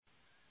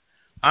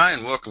Hi,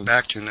 and welcome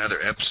back to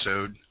another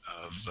episode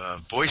of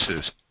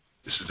Voices.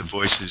 This is the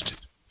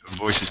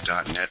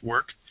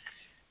Voices.network,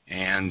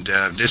 and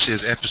this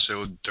is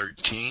episode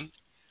 13.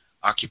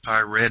 Occupy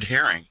Red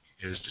Herring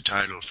is the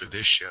title for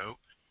this show.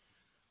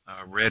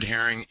 Red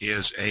Herring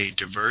is a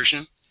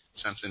diversion,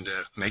 something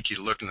to make you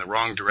look in the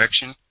wrong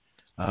direction.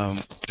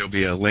 There'll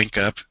be a link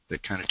up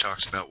that kind of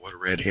talks about what a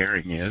red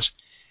herring is,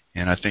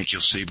 and I think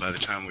you'll see by the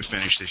time we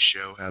finish this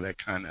show how that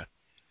kind of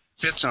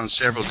fits on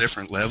several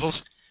different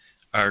levels.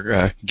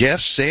 Our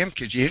guest, Sam,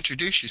 could you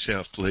introduce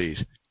yourself,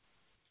 please?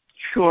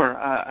 Sure.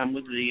 I'm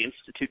with the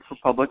Institute for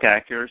Public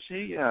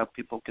Accuracy.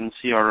 People can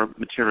see our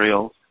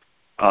material,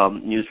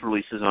 news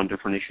releases on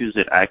different issues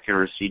at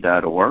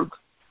accuracy.org.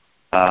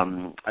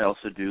 I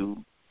also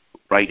do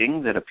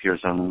writing that appears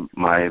on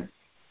my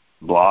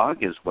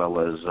blog as well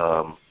as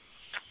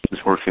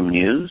Consortium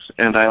News,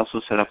 and I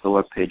also set up the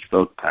webpage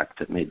VotePact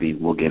that maybe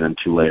we'll get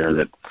into later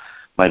that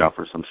might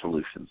offer some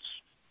solutions.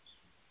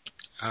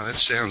 Oh, that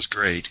sounds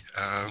great.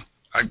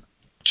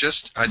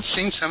 I'd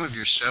seen some of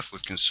your stuff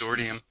with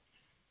Consortium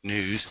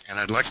News, and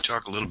I'd like to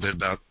talk a little bit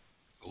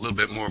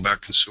more about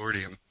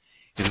Consortium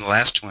in the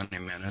last 20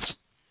 minutes.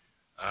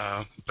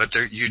 But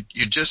you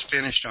just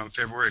finished on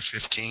February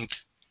 15th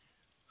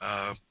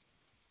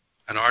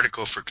an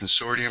article for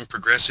Consortium,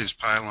 Progressives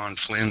Pile on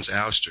Flynn's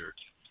Ouster.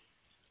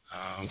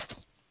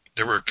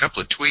 There were a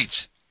couple of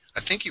tweets.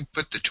 I think you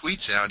put the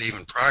tweets out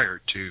even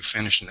prior to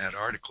finishing that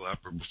article up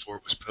or before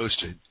it was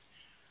posted.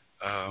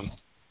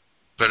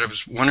 But I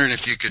was wondering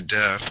if you could,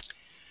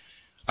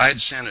 I had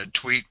sent a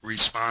tweet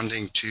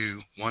responding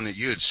to one that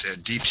you had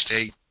said, deep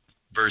state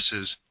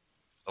versus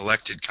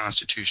elected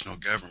constitutional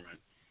government.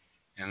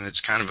 And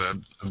it's kind of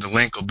the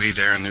link will be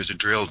there and there's a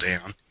drill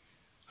down.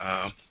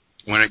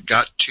 When it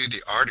got to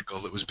the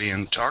article that was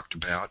being talked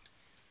about,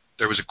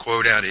 there was a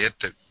quote out of it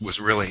that was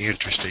really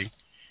interesting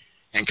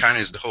and kind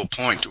of is the whole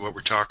point to what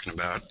we're talking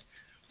about.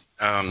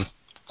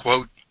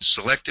 Quote,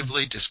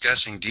 selectively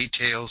discussing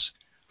details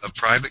of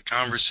private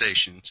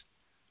conversations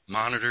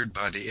monitored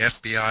by the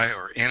FBI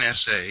or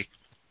NSA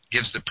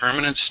gives the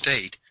permanent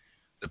state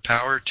the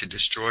power to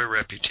destroy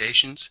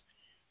reputations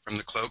from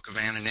the cloak of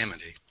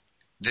anonymity.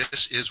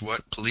 This is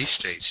what police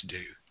states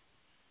do.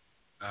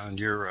 And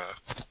you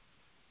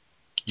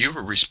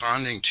were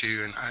responding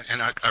to,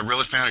 and I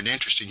really found it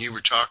interesting, you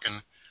were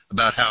talking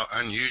about how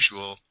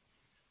unusual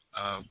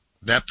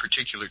that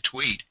particular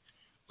tweet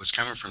was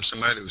coming from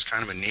somebody that was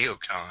kind of a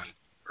neocon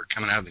or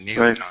coming out of the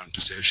neocon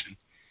position.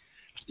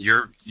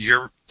 Your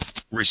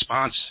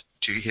response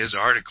to his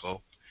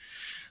article,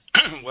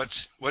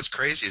 what's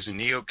crazy is a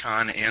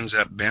neocon ends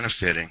up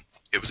benefiting.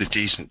 It was a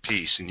decent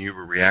piece, and you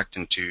were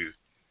reacting to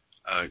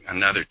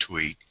another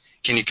tweet.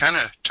 Can you kind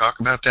of talk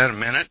about that a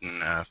minute?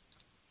 And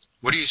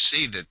what do you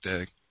see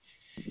that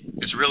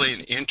it's really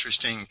an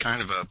interesting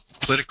kind of a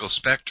political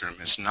spectrum.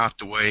 It's not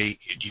the way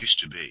it used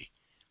to be.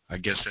 I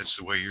guess that's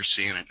the way you're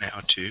seeing it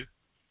now, too.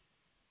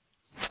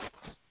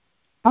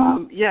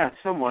 Yeah,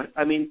 somewhat.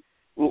 I mean,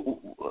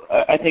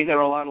 I think there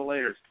are a lot of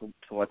layers to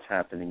what's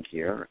happening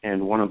here,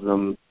 and one of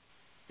them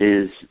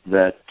is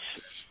that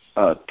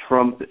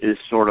Trump is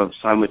sort of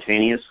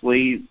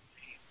simultaneously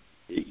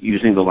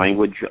using the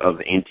language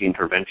of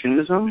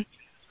anti-interventionism,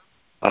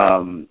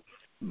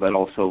 but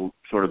also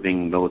sort of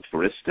being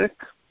militaristic,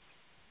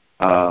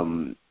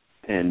 and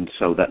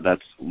so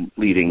that's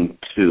leading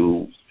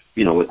to,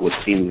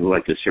 what seems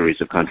like a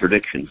series of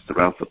contradictions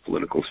throughout the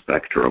political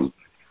spectrum.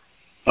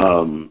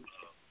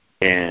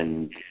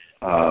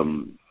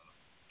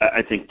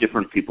 I think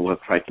different people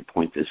have tried to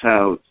point this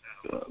out,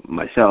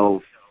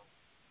 myself,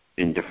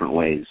 in different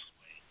ways.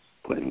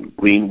 Glenn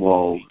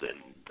Greenwald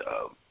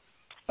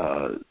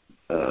and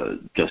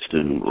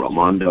Justin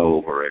Raimondo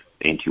over at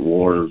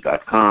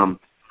antiwar.com.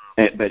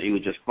 But it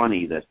was just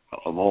funny that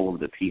of all of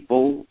the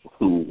people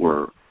who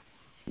were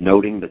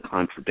noting the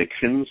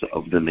contradictions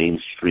of the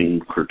mainstream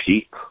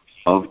critique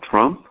of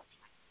Trump,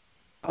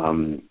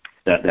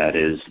 that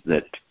is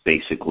that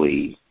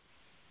basically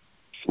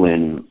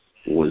Flynn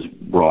was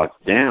brought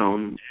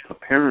down,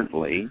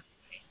 apparently,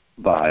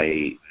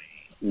 by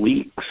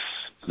leaks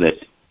that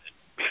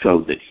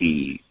showed that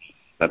he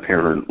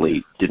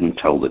apparently didn't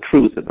tell the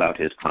truth about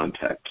his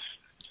contacts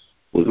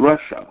with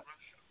Russia,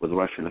 with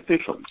Russian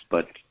officials.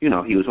 But, he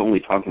was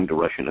only talking to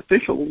Russian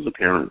officials,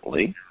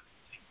 apparently,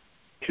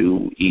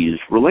 to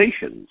ease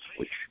relations,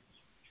 which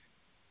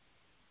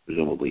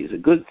presumably is a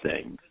good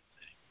thing.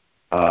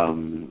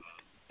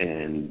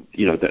 And,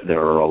 there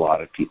are a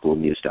lot of people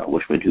in the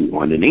establishment who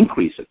want an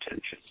increase of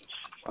tensions,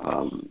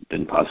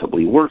 and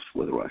possibly worse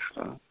with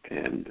Russia.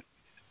 And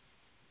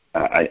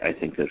I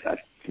think that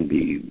can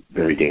be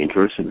very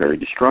dangerous and very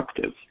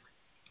destructive.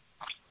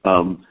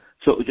 So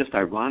it was just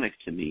ironic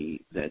to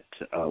me that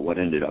what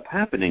ended up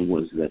happening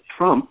was that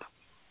Trump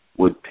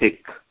would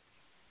pick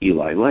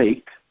Eli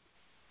Lake,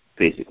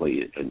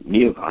 basically a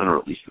neocon, or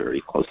at least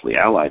very closely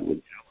allied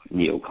with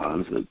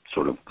neocons, the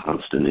sort of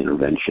constant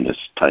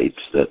interventionist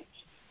types that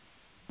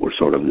were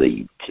sort of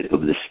the tip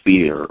of the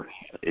spear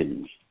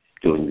in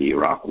during the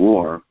Iraq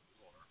War,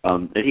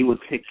 that he would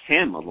pick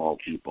him, of all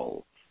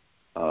people,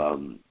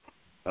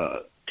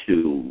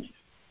 to,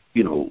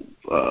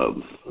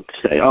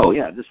 say, oh,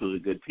 yeah, this was a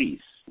good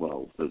piece.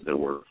 Well, there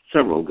were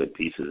several good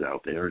pieces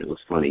out there, and it was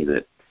funny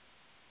that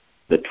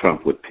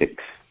Trump would pick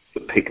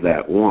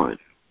that one.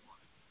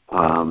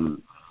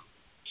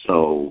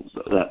 So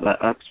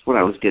that's what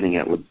I was getting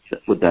at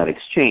with that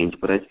exchange.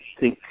 But I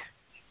think,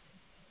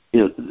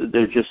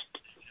 there's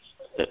just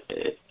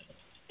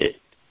an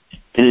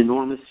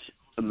enormous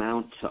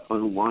amount to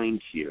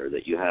unwind here,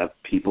 that you have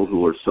people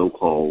who are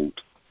so-called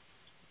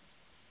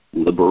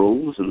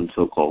liberals and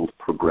so-called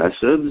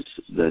progressives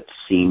that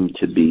seem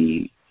to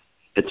be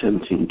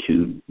attempting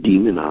to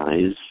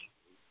demonize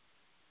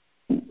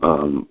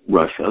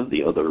Russia,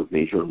 the other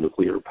major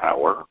nuclear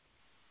power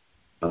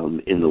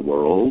in the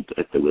world,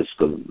 at the risk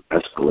of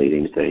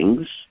escalating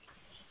things.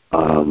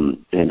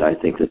 And I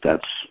think that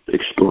that's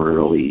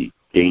extraordinarily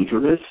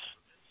dangerous.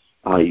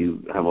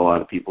 You have a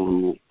lot of people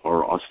who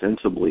are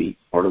ostensibly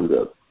part of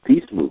the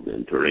peace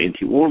movement or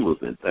anti-war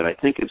movement that I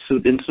think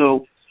have been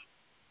so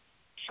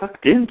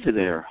sucked into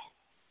their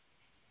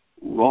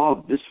raw,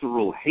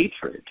 visceral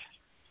hatred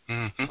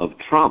of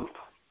Trump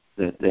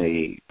that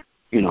they,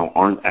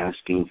 aren't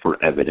asking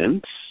for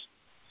evidence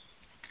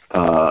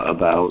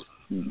about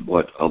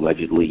what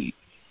allegedly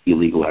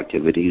illegal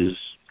activities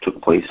took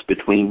place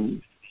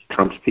between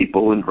Trump's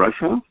people and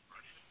Russia.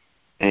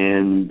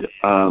 And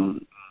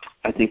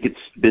I think it's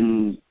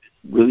been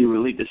really,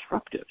 really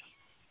disruptive.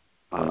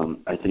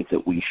 I think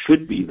that we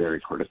should be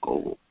very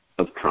critical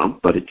of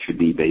Trump, but it should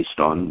be based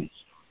on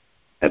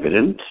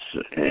evidence,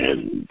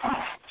 and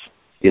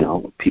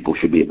people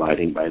should be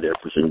abiding by their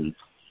presumed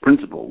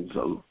principles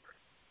of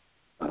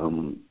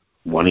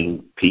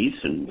wanting peace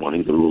and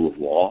wanting the rule of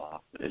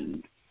law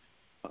and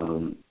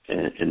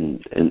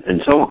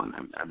so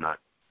on. I'm not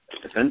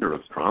a defender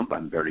of Trump.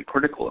 I'm very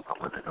critical of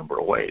him in a number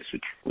of ways,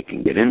 which we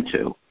can get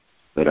into.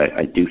 But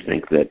I do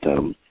think that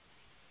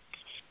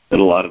a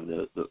lot of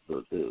the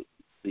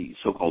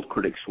so-called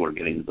critics who are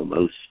getting the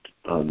most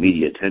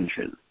media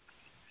attention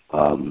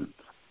are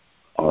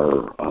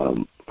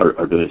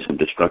doing some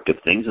destructive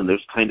things, and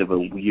there's kind of a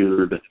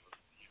weird,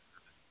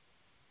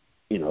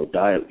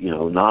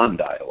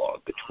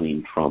 non-dialogue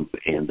between Trump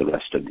and the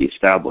rest of the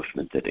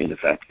establishment that, in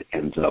effect,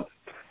 ends up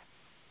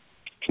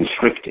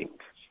constricting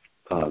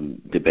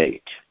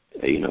debate.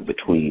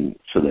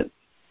 So that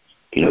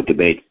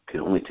debate can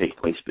only take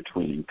place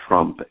between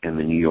Trump and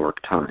the New York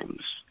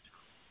Times,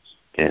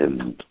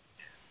 and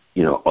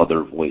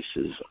other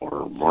voices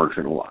are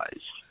marginalized.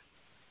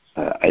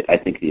 I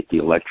think that the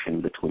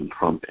election between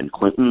Trump and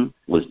Clinton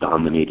was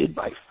dominated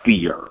by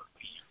fear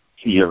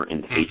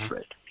and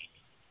hatred.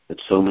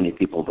 That so many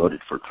people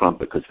voted for Trump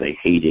because they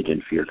hated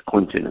and feared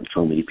Clinton, and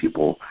so many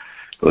people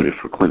voted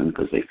for Clinton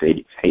because they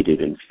hated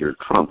and feared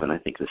Trump. And I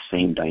think the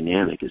same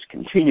dynamic is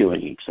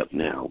continuing, except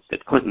now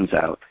that Clinton's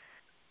out,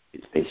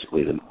 it's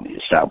basically the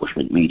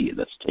establishment media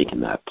that's taken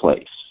that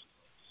place.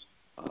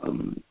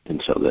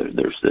 And so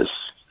there's this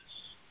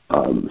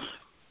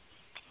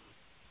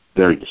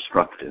very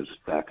destructive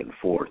back and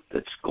forth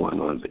that's going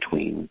on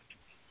between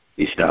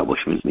the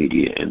establishment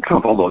media and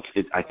Trump, although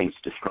I think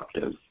it's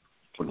destructive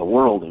for the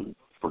world and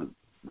for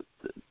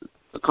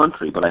the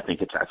country, but I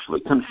think it's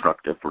actually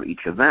constructive for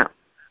each of them,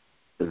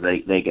 because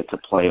they get to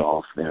play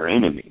off their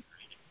enemy.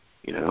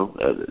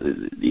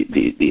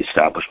 The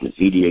establishment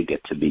media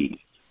get to be,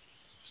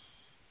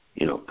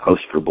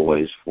 poster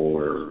boys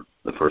for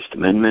the First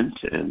Amendment,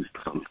 and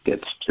Trump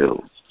gets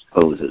to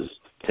pose as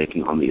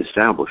taking on the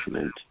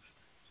establishment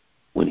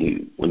when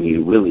he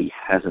really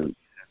hasn't,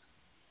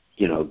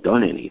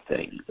 done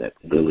anything that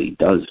really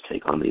does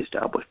take on the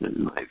establishment,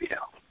 in my view.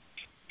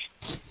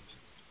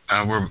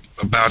 We're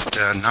about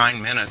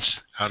 9 minutes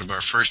out of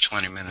our first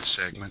 20-minute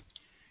segment,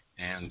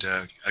 and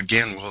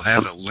again, we'll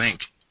have a link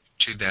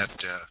to that.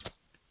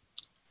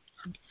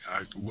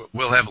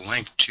 We'll have a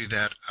link to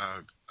that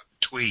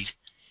tweet,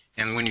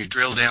 and when you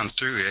drill down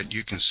through it,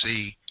 you can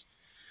see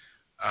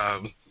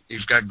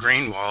you've got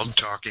Greenwald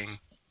talking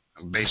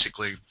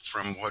basically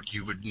from what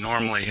you would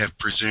normally have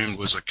presumed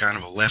was a kind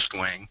of a left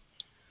wing,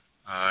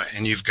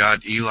 and you've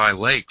got Eli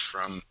Lake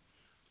from.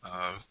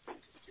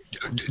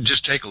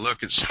 Just take a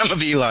look at some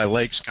of Eli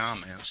Lake's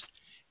comments.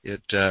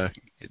 It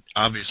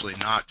obviously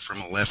not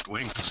from a left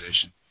wing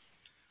position.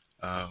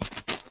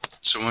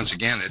 So once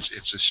again,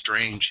 it's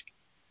strange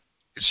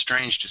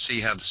to see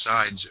how the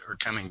sides are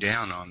coming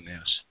down on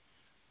this.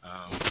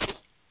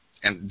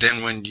 And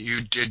then when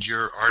you did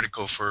your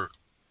article for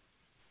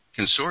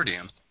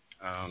Consortium,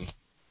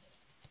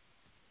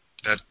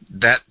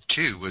 that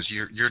too was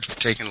you're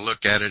taking a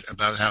look at it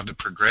about how the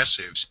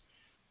progressive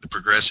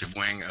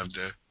wing of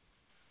the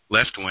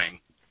left wing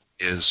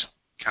is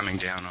coming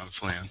down on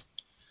Flynn.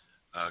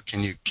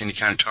 Can you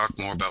kind of talk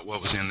more about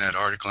what was in that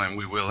article? And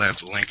we will have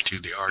the link to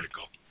the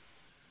article.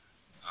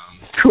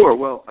 Sure.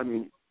 Well, I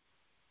mean,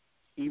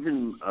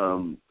 even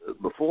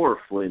before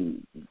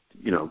Flynn,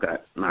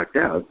 got knocked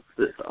out,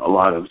 a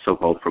lot of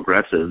so-called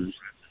progressives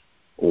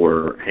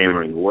were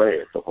hammering away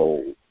at the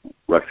whole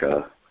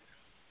Russia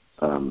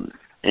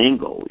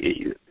angle.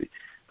 It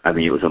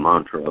was a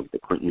mantra of the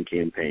Clinton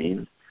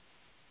campaign.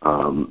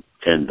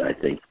 I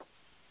think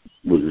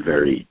was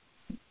very,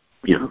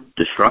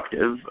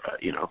 destructive.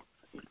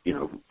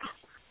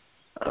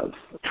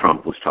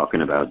 Trump was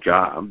talking about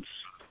jobs,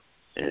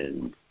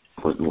 and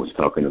Clinton was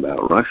talking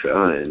about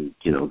Russia, and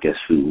guess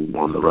who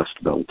won the Rust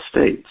Belt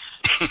states?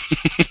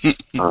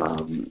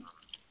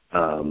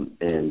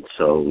 And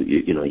so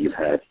you've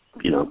had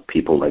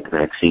people like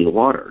Maxine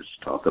Waters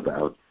talk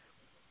about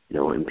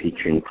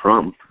impeaching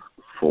Trump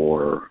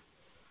for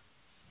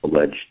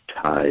alleged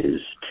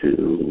ties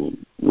to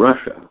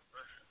Russia.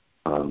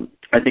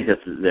 I think that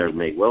there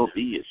may well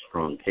be a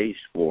strong case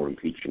for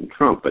impeaching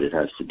Trump, but it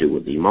has to do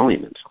with the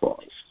emoluments clause,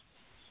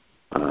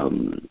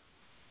 and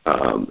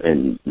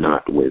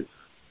not with,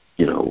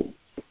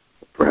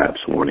 perhaps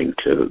wanting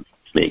to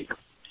make,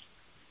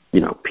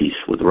 peace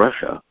with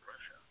Russia,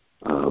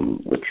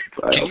 which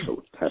I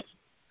also have.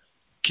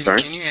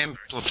 Can you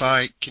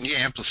amplify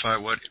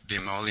what the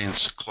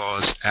emoluments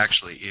clause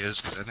actually is?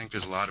 Because I think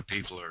there's a lot of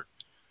people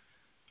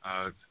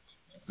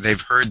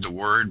they've heard the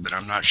word, but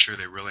I'm not sure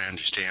they really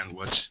understand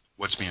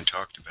what's being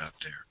talked about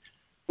there.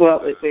 Well,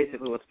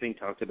 basically what's being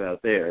talked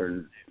about there,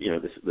 and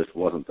this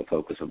wasn't the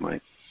focus of my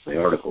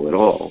article at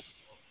all,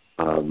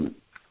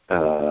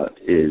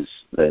 is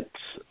that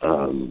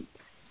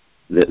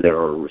there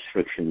are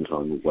restrictions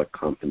on what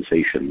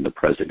compensation the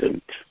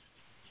president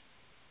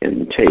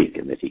can take,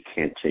 and that he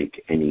can't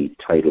take any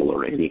title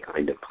or any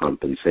kind of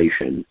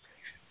compensation,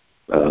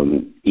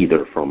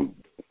 either from,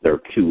 there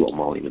are two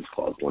emoluments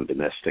clauses, one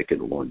domestic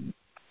and one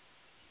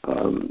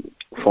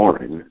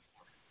foreign,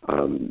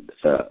 and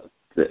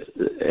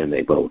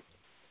they both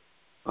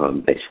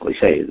basically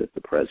say that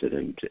the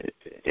president,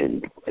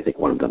 and I think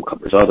one of them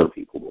covers other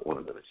people, but one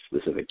of them is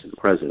specific to the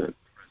president,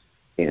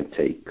 can't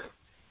take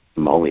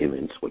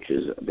emoluments, which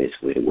is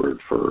basically a word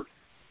for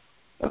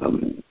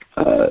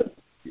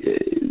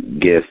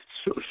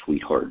gifts or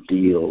sweetheart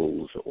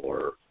deals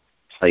or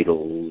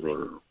titles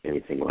or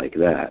anything like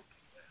that,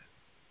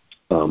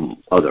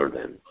 other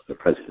than the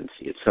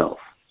presidency itself.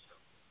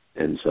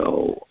 And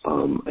so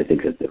I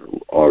think that there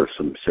are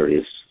some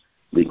serious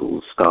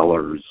legal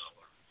scholars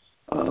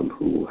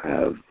who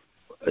have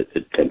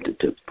attempted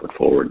to put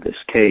forward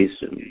this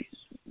case, and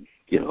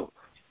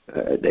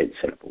they'd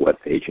set up a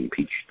webpage,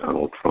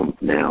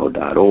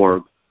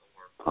 impeachdonaldtrumpnow.org,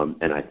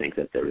 and I think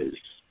that there is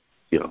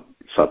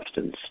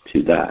substance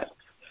to that.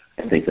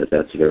 I think that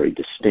that's very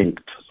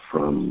distinct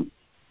from,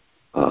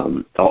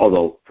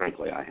 although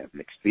frankly I have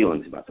mixed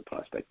feelings about the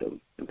prospect of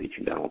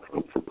impeaching Donald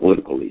Trump for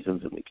political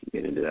reasons, and we can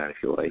get into that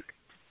if you like.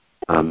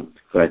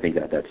 But I think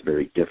that that's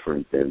very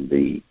different than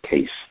the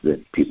case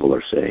that people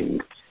are saying,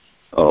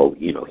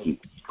 he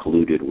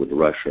colluded with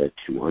Russia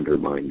to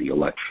undermine the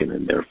election,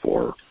 and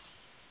therefore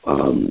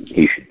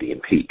he should be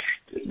impeached.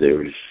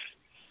 There's,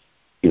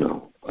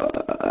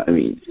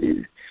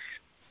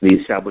 the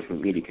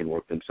establishment media can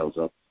work themselves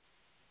up,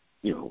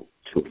 to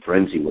a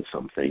frenzy with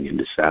something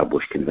and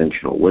establish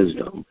conventional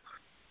wisdom,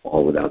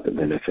 all without the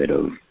benefit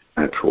of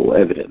actual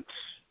evidence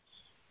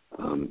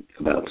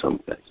about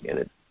something.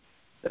 And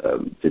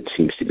it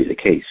seems to be the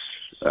case.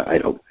 I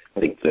don't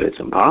think that it's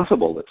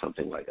impossible that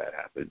something like that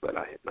happened, but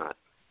I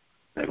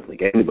don't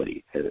think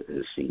anybody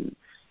has seen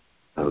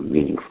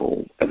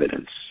meaningful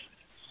evidence.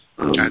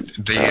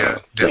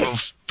 The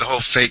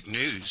whole fake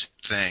news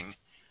thing,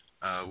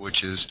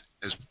 which has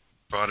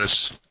brought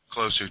us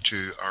closer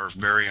to our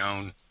very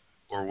own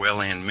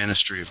Orwellian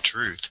Ministry of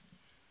Truth.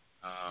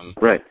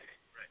 Right.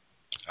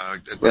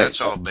 That's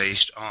all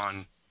based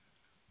on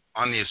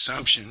the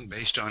assumption,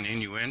 based on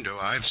innuendo.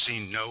 I've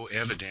seen no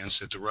evidence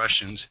that the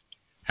Russians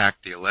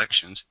hacked the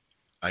elections.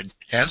 I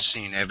have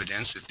seen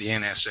evidence that the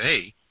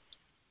NSA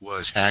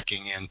was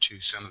hacking into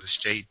some of the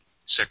state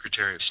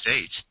Secretary of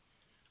States.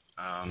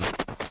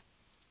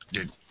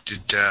 It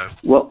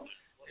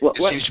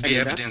seems to be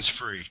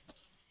evidence-free.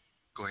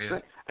 Go ahead.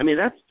 Right.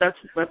 That's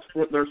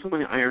there are so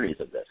many ironies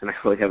of this, and I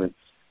really haven't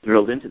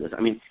drilled into this.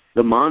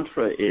 The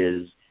mantra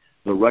is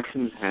the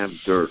Russians have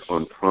dirt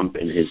on Trump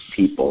and his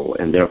people,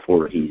 and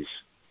therefore he's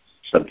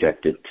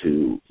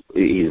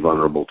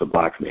vulnerable to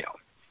blackmail.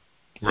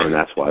 Right. And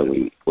that's why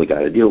we got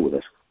to deal with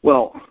this.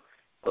 Well,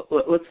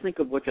 let's think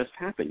of what just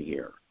happened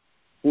here.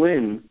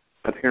 Flynn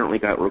apparently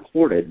got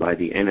recorded by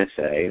the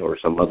NSA or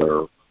some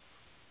other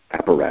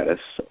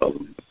apparatus of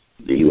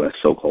the U.S.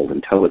 so-called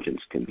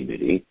intelligence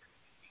community,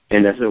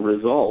 and as a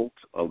result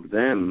of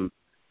them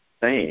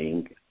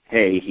saying,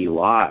 hey, he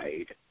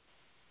lied,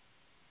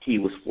 he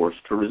was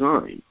forced to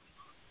resign.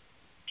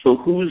 So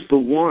who's the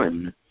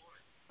one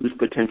who's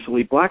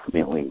potentially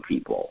blackmailing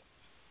people?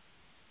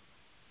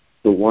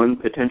 The one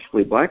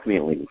potentially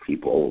blackmailing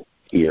people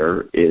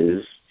here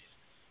is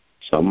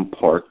some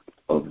part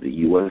of the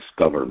U.S.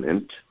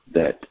 government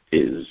that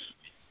is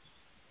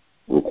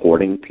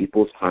recording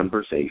people's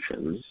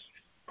conversations,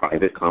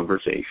 private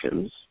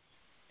conversations,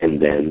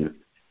 and then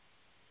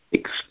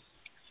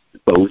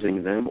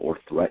exposing them or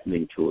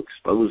threatening to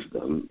expose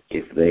them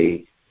if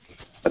they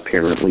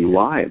apparently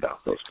lie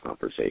about those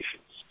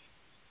conversations.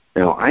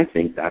 Now, I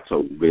think that's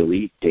a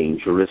really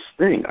dangerous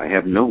thing. I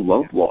have no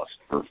love lost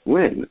for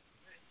Flynn,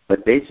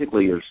 But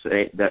basically, you're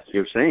saying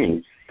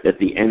that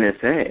the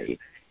NSA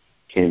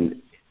can,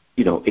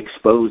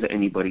 expose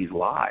anybody's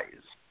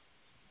lies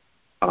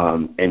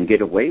and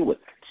get away with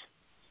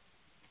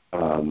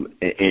it.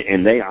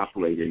 And they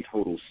operate in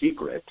total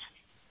secret.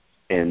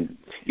 And,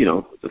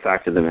 the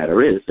fact of the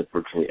matter is that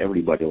virtually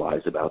everybody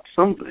lies about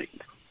something.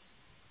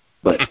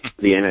 But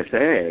the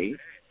NSA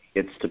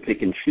gets to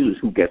pick and choose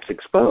who gets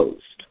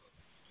exposed.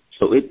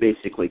 So it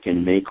basically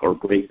can make or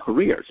break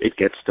careers. It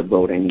gets to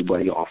vote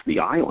anybody off the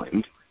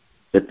island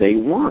that they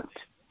want,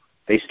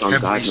 based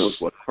on God knows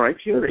what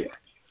criteria.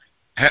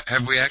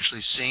 Have we actually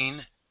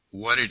seen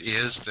what it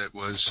is that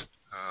was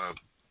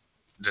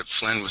that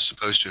Flynn was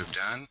supposed to have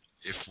done?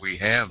 If we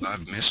have,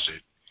 I've missed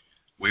it.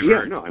 We've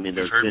heard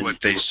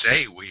what they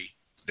say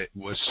that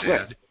was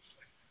said.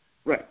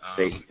 Right.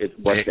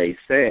 What they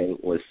say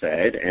was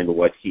said, and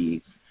what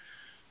he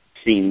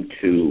seemed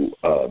to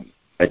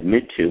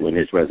admit to in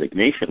his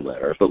resignation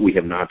letter, but we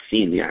have not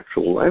seen the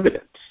actual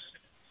evidence.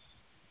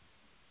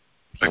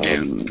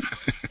 Again,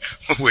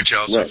 which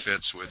also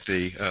fits with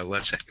the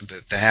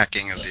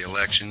hacking of the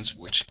elections,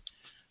 which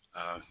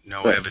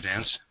no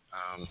evidence.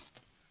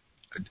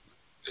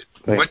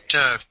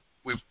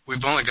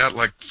 We've only got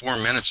like 4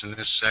 minutes in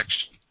this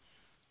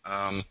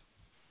section.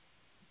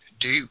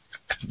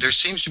 There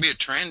seems to be a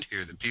trend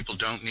here that people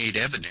don't need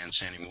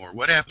evidence anymore.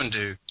 What happened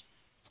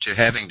to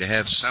having to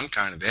have some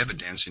kind of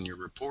evidence in your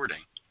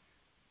reporting?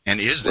 And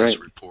is this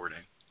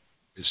reporting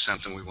is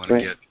something we want to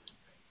get,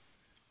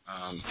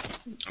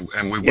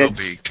 and we will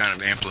be kind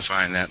of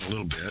amplifying that in a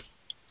little bit.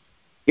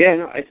 Yeah,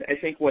 no, I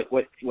think what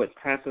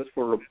passes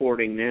for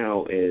reporting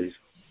now is,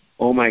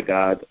 oh my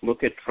God,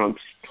 look at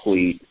Trump's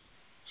tweet.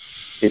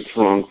 It's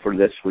wrong for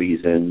this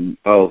reason.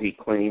 Oh, he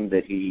claimed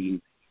that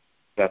he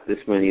got this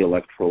many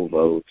electoral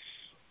votes.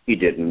 He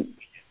didn't.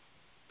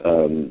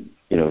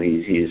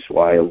 He's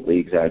wildly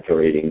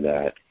exaggerating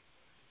that.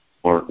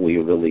 Aren't we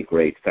really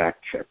great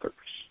fact checkers?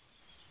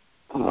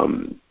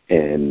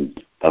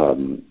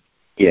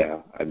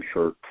 I'm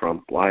sure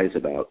Trump lies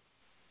about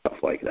stuff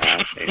like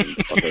that and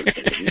other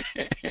things.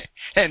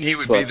 And he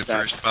would be the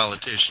first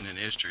politician in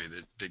history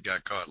that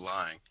got caught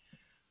lying.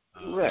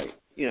 Right.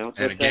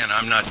 And again,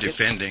 I'm not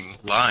defending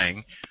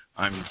lying.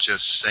 I'm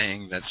just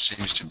saying that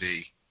seems to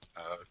be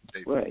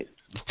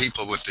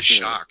people with the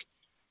shock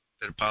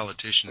that a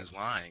politician is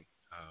lying.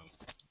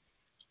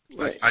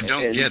 I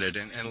don't get it.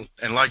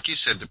 And like you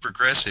said, the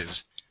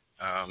progressives,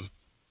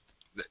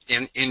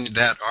 in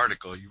that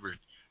article, you were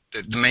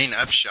the main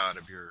upshot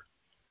of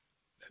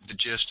the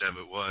gist of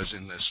it was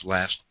in this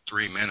last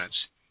 3 minutes.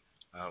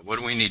 What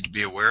do we need to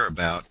be aware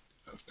about?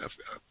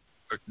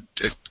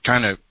 To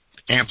kind of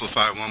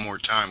amplify one more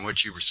time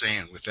what you were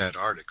saying with that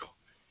article,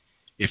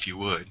 if you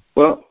would.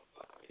 Well,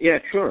 yeah,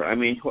 sure. I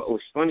mean, what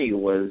was funny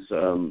was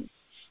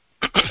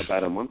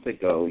about a month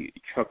ago,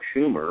 Chuck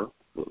Schumer,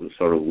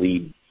 sort of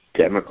lead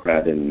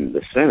Democrat in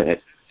the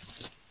Senate,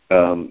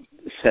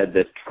 said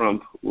that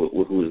Trump,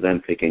 who was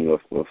then picking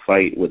a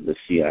fight with the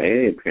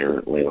CIA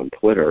apparently on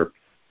Twitter,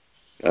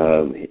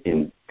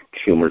 and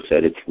Schumer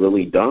said it's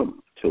really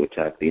dumb to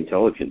attack the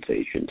intelligence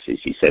agencies.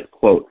 He said,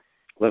 quote,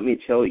 "Let me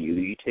tell you,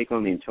 you take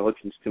on the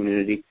intelligence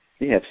community,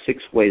 they have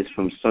 6 ways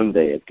from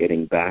Sunday of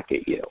getting back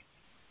at you."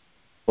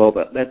 Well,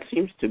 that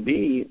seems to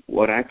be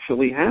what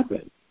actually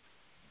happened.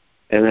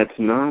 And that's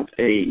not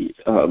a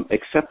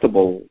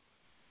acceptable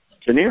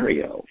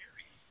scenario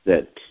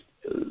that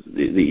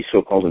the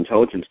so-called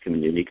intelligence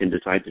community can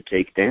decide to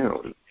take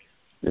down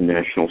the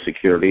national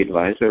security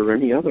advisor or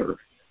any other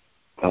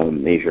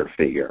major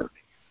figure,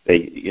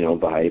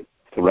 by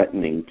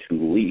threatening to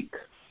leak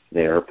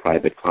their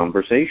private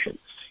conversations.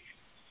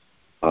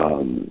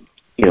 And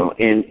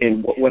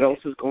what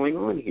else is going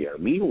on here?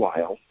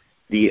 Meanwhile,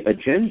 the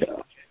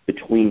agenda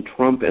between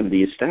Trump and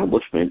the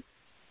establishment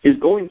is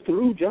going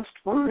through just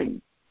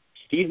fine.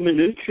 Steve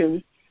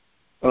Mnuchin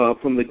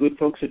from the good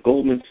folks at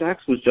Goldman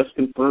Sachs was just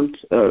confirmed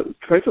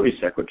Treasury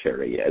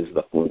Secretary as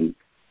the Flynn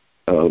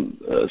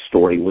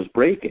story was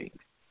breaking.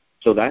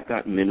 So that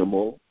got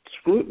minimal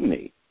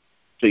scrutiny.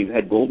 So you've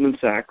had Goldman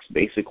Sachs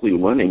basically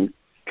running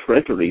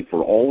Treasury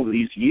for all of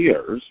these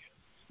years,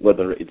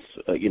 whether it's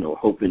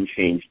hope and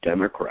change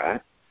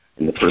Democrat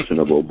in the person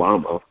of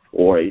Obama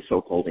or a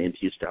so-called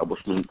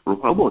anti-establishment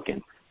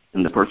Republican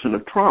in the person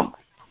of Trump.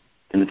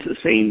 And it's the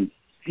same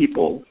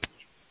people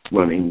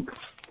running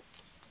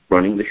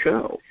the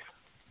show.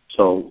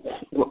 So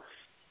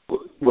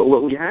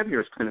what we have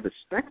here is kind of a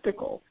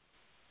spectacle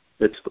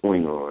that's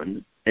going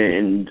on,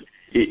 and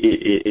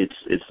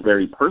it's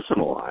very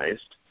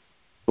personalized,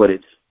 but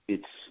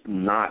it's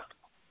not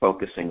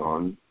focusing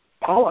on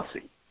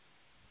policy.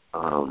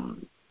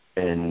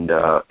 And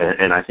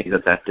I think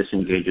that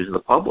disengages the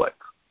public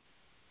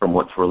from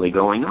what's really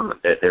going on.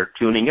 They're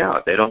tuning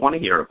out. They don't want to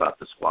hear about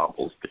the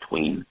squabbles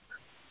between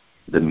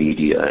the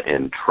media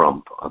and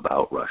Trump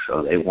about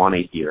Russia. They want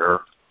to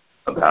hear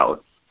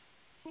about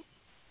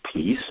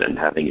peace and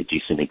having a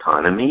decent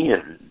economy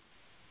and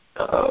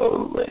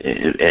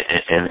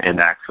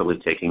actually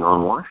taking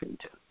on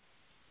Washington.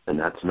 And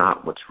that's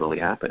not what's really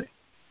happening.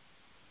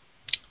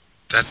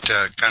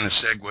 That kind of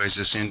segues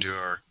us into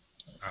our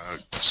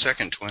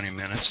second 20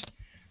 minutes.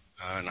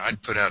 And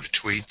I'd put out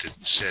a tweet that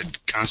said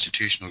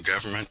constitutional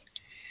government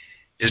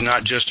is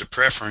not just a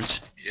preference,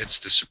 it's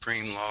the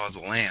supreme law of the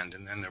land.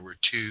 And then there were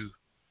two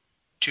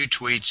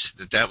tweets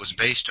that was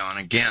based on,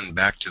 again,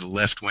 back to the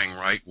left wing,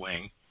 right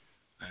wing,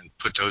 and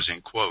put those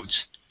in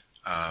quotes,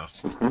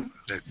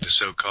 the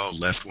so-called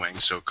left wing,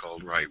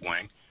 so-called right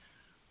wing.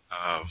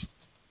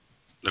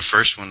 The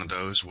first one of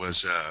those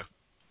was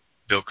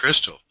Bill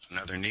Kristol,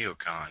 another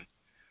neocon,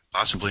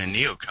 possibly a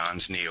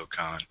neocon's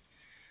neocon.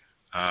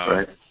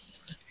 Right.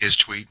 His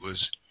tweet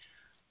was,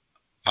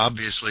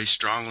 obviously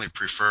strongly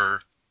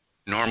prefer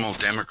normal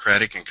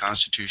democratic and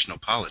constitutional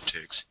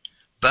politics,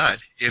 but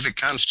if it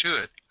comes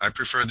to it, I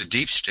prefer the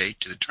deep state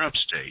to the Trump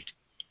state.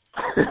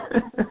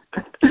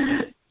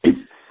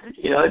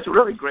 It's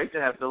really great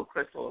to have Bill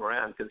Kristol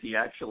around because he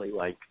actually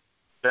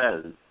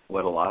says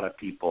what a lot of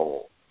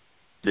people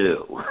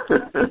do.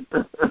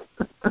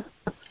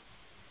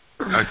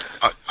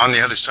 On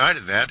the other side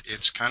of that,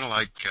 it's kind of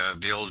like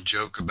the old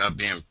joke about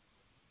being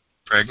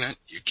pregnant.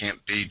 You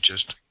can't be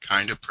just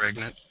kind of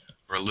pregnant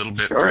or a little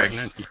bit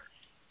pregnant.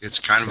 It's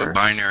kind of a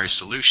binary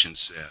solution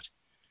set.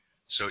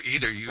 So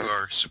either you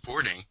are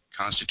supporting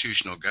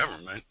constitutional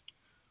government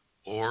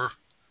or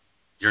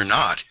you're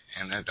not.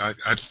 And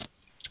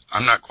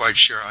I'm not quite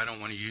sure. I don't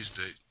want to use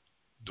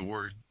the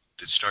word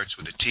that starts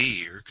with a T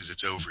here because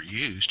it's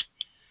overused.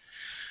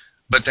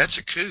 But that's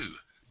a coup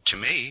to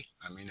me.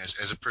 I mean,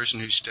 as a person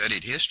who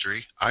studied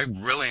history, I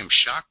really am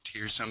shocked to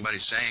hear somebody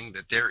saying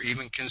that they're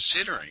even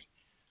considering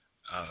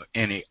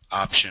any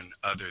option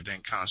other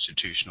than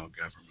constitutional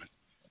government.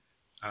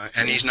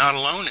 And he's not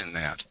alone in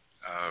that.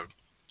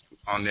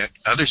 On the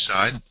other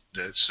side,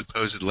 the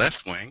supposed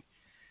left wing,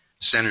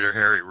 Senator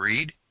Harry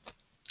Reid,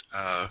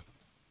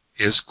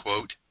 his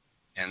quote,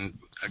 and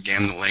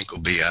again the link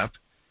will be up.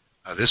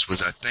 This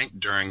was, I think,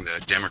 during the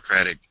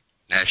Democratic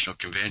National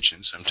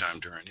Convention, sometime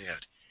during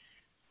it.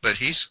 But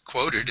he's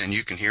quoted, and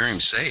you can hear him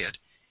say it,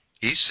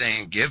 he's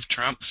saying, give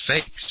Trump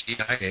fake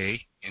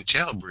CIA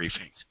intel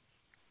briefings.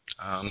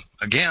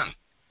 Again,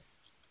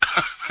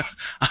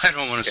 I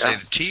don't want to say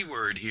the T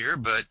word here,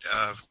 but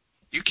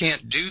you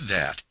can't do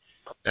that.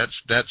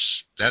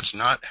 That's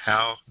not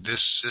how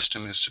this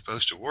system is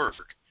supposed to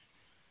work.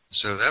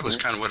 So that was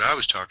kind of what I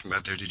was talking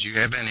about there. Did you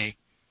have any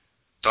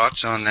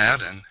thoughts on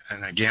that?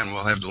 And again,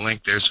 we'll have the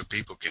link there so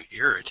people can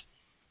hear it.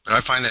 But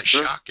I find that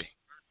shocking.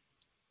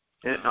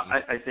 And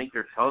I think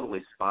you're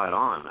totally spot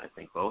on. I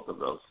think both of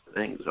those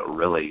things are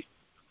really,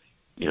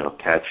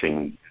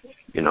 catching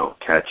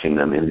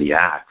them in the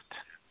act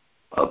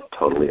of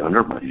totally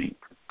undermining,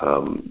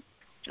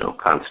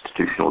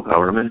 constitutional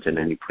government and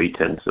any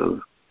pretense of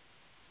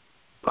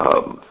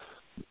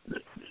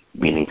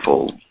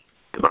meaningful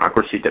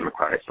democracy,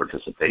 democratic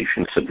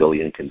participation,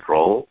 civilian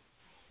control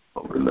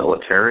over the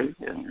military,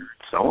 and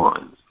so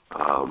on.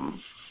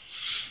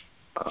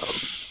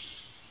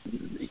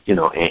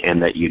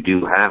 And that you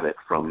do have it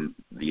from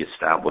the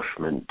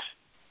establishment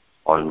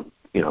on,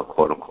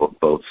 quote unquote,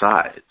 both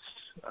sides.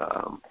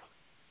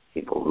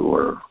 People who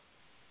are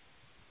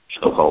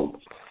so-called,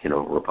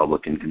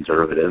 Republican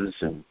conservatives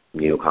and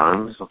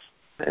neocons,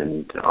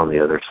 and on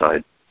the other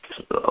side,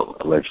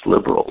 alleged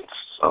liberals.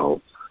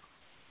 So,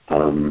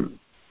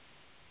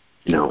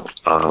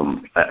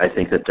 I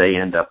think that they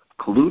end up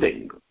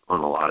colluding on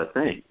a lot of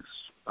things.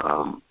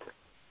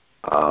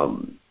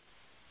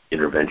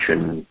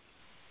 Intervention,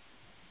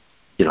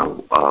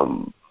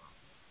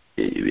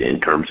 in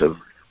terms of,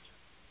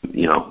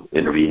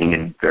 intervening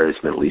in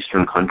various Middle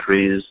Eastern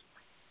countries,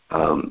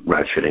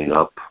 ratcheting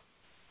up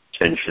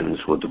tensions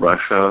with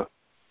Russia.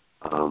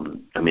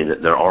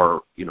 There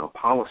are,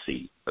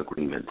 policy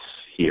agreements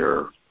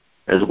here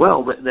as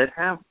well that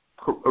have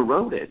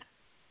eroded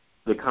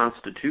the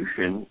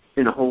Constitution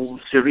in a whole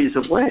series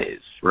of ways,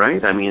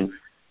 right? The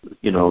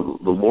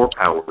War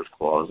Powers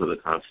Clause of the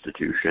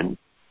Constitution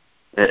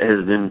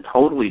has been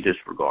totally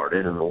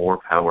disregarded, and the War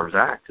Powers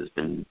Act has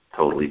been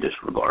totally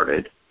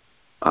disregarded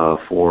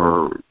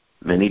for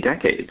many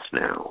decades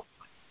now.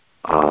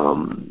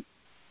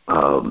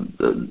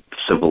 The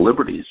civil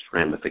liberties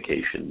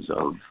ramifications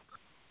of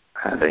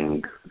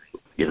having,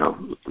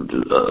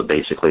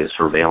 basically a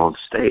surveillance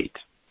state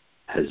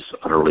has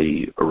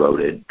utterly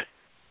eroded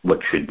what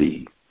should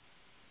be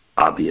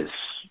obvious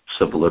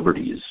civil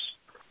liberties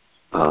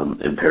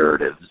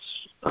imperatives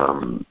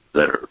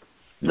that are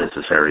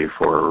necessary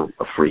for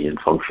a free and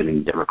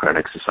functioning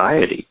democratic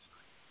society.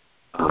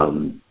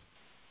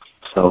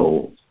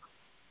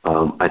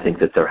 I think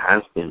that there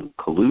has been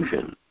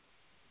collusion.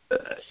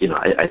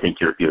 I think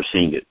you're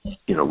seeing it,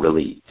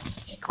 really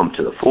come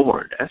to the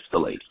fore and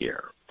escalate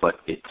here, but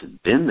it's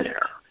been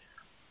there.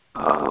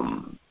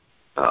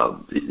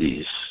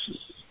 These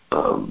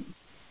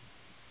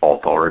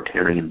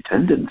authoritarian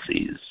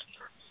tendencies,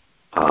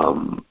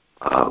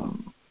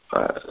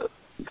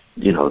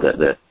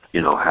 that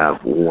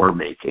have war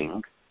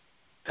making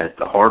at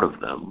the heart of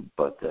them,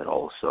 but that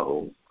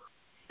also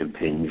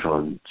impinge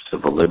on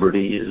civil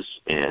liberties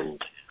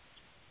and,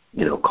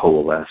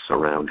 coalesce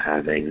around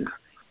having,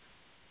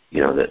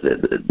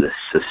 the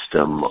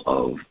system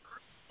of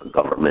a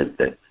government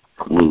that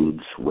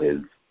colludes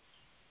with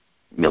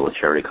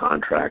military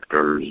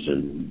contractors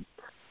and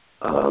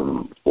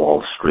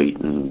Wall Street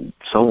and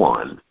so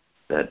on,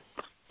 that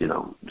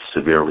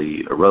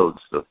severely erodes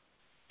the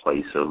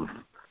place of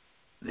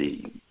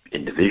the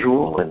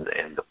individual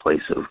and the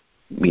place of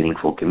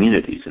meaningful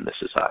communities in the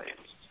society.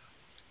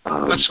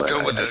 Let's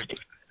go with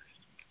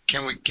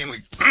Can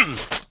we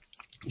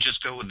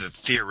just go with the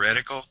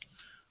theoretical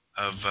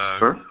of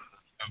sure.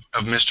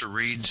 of Mr.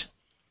 Reed's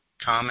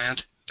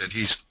comment that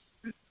he's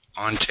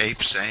on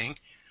tape saying,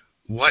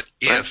 what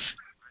if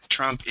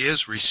Trump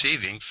is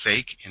receiving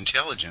fake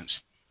intelligence?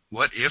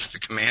 What if the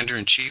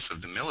commander-in-chief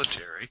of the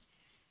military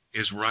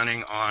is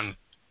running on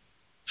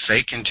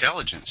fake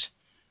intelligence?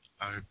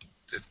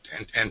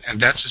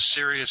 And that's a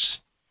serious,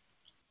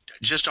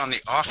 just on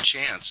the off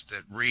chance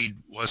that Reed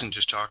wasn't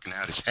just talking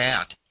out his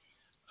hat,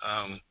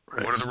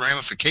 what are the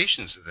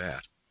ramifications of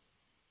that?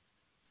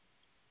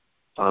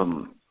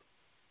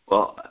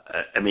 Well,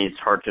 I mean, it's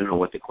hard to know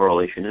what the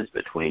correlation is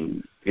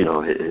between,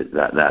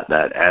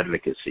 that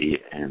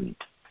advocacy and,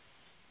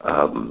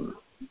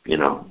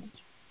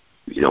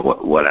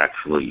 what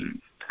actually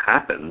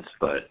happens.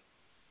 But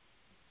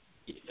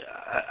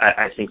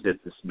I think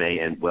that this may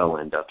end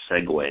up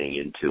segueing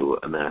into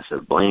a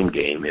massive blame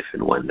game if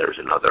and when there's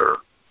another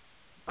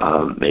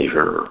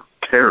major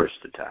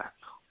terrorist attack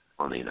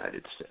on the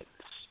United States.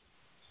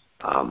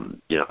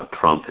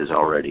 Trump has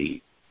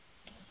already,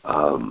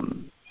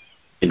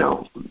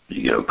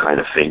 kind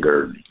of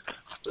fingered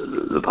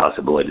the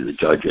possibility of the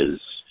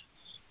judges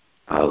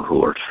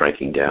who are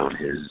striking down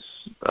his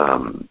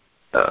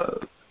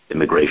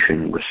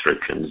immigration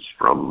restrictions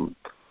from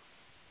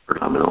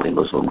predominantly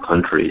Muslim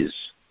countries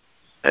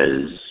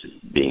as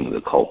being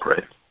the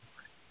culprit.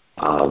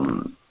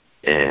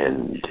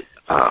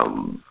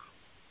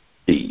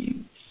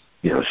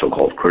 The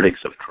so-called critics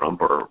of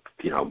Trump are,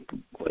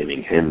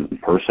 blaming him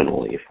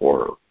personally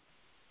for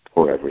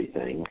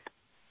everything.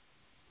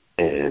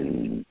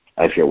 And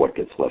I fear what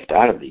gets left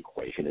out of the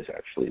equation is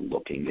actually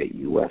looking at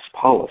U.S.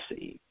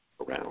 policy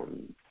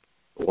around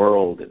the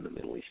world, in the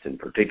Middle East in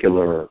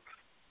particular,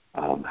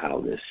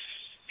 how this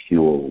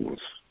fuels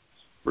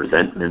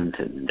resentment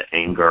and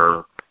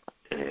anger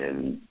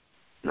and,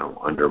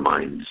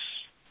 undermines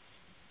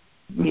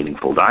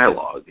meaningful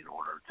dialogue in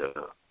order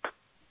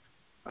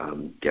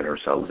to get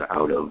ourselves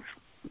out of,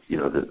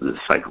 the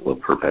cycle of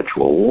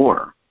perpetual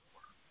war.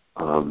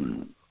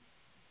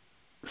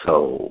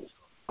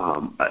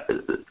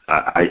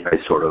 I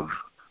sort of,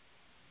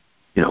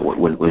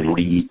 when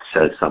Reed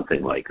says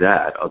something like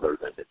that, other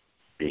than it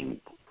being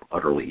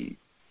utterly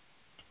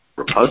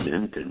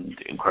repugnant and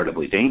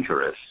incredibly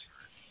dangerous,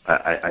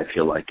 I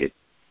feel like it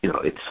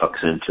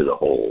sucks into the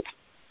whole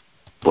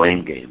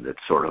blame game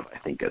that's sort of, I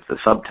think, at the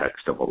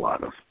subtext of a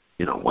lot of,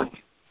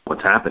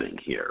 what's happening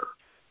here,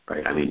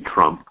 right? I mean,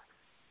 Trump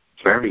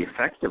very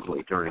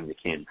effectively during the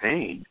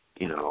campaign,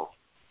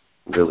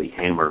 really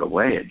hammered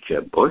away at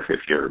Jeb Bush,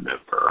 if you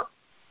remember,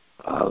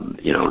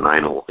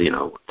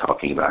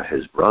 talking about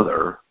his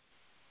brother,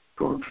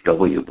 George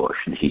W. Bush,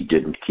 and he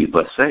didn't keep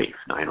us safe.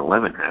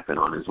 9/11 happened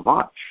on his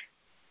watch.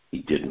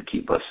 He didn't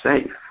keep us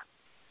safe.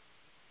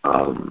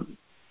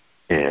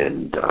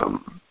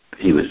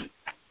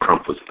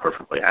 Trump was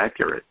perfectly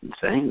accurate in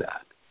saying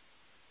that.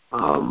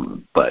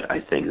 But I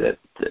think that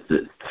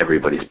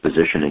everybody's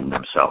positioning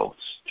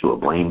themselves to a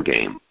blame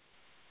game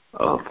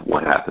of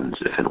what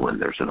happens if and when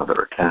there's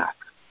another attack.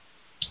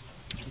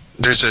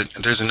 There's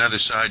another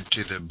side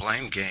to the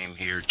blame game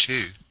here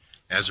too.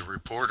 As a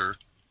reporter,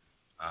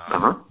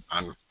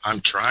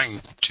 I'm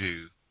trying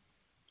to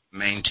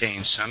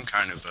maintain some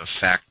kind of a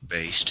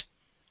fact-based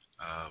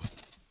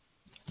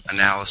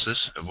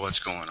analysis of what's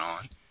going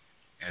on,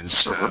 and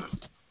so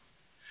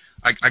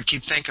I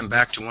keep thinking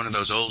back to one of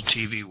those old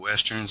TV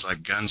westerns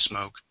like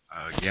Gunsmoke.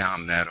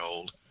 I'm that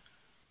old,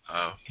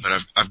 but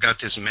I've got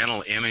this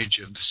mental image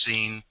of the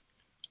scene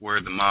where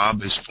the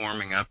mob is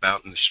forming up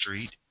out in the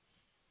street.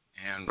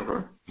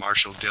 And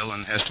Marshall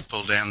Dillon has to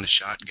pull down the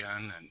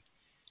shotgun,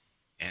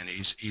 and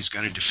he's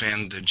going to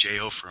defend the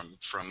jail from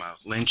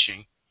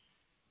lynching.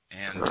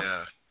 And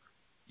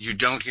you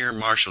don't hear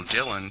Marshall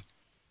Dillon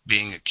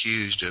being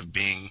accused of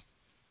being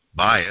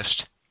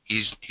biased.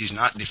 He's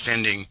not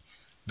defending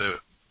the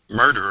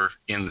murderer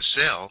in the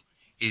cell.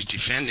 He's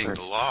defending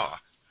the law.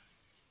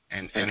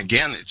 And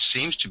again, it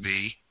seems to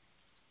be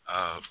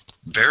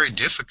very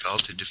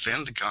difficult to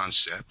defend the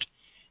concept.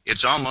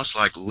 It's almost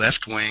like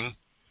left-wing,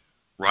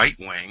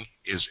 right-wing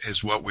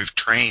is what we've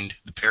trained,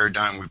 the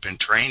paradigm we've been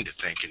trained to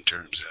think in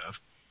terms of.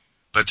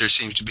 But there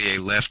seems to be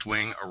a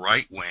left-wing, a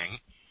right-wing,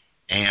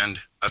 and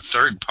a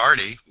third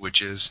party,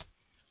 which is,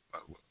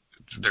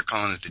 they're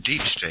calling it the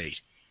deep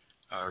state,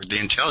 or the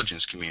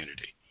intelligence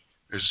community.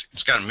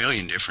 It's got a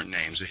million different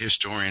names. A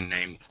historian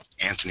named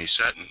Anthony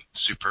Sutton,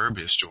 superb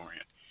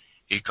historian,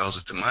 he calls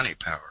it the money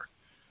power.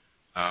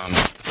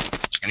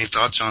 Any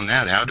thoughts on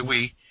that? How do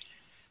we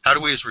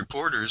as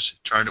reporters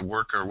try to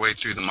work our way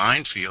through the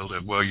minefield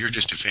of, well, you're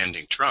just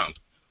defending Trump.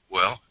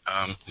 Well,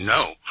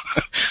 no.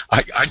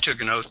 I took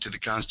an oath to the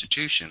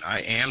Constitution.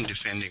 I am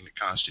defending the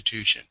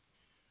Constitution.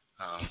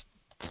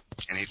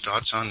 Any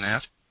thoughts on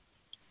that?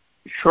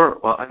 Sure.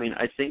 Well, I mean,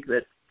 I think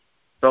that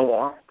so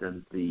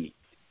often the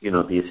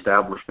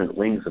establishment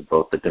wings of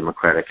both the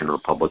Democratic and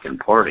Republican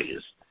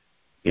parties,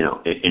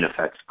 in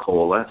effect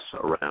coalesce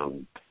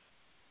around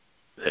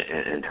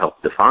and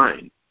help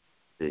define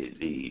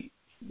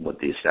what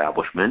the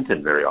establishment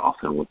and very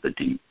often what the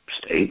deep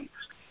state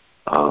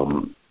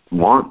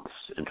wants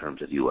in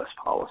terms of U.S.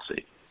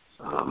 policy.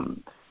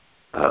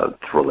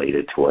 It's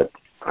related to what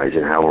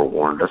Eisenhower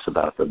warned us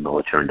about the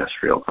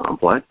military-industrial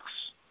complex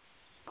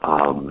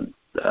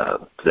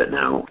that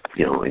now,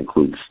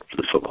 includes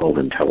the so-called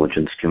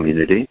intelligence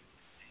community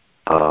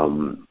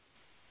and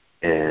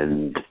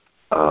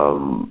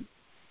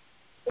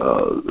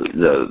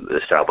the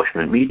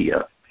establishment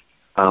media.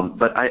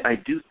 But I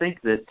do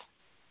think that,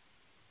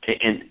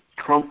 and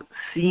Trump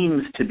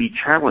seems to be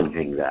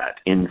challenging that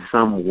in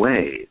some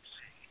ways.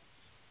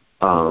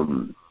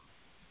 But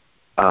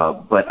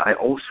I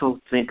also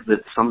think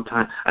that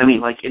sometimes,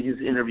 like in his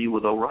interview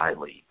with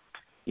O'Reilly,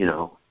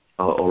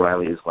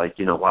 O'Reilly is like,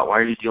 why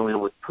are you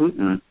dealing with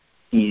Putin?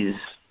 He's,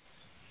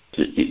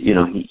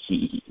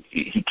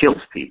 he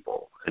kills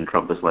people. And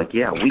Trump is like,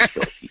 yeah, we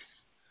kill people.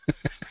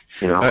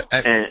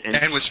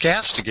 And was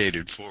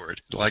castigated for it.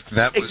 Like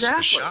that was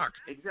a shock.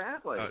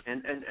 Exactly.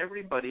 And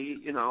everybody,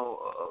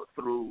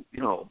 through,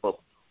 both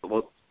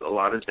a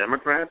lot of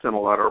Democrats and a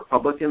lot of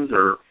Republicans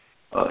are,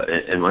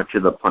 and much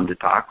of the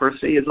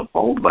punditocracy is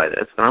appalled by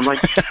this. And I'm like,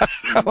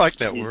 I like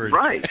that word.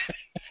 Right.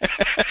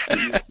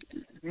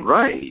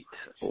 Right.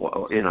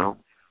 Well,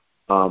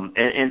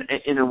 and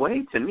in a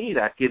way, to me,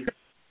 that gives,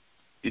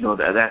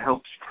 that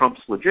helps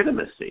Trump's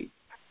legitimacy.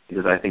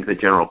 Because I think the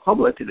general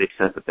public, to the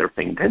extent that they're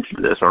paying attention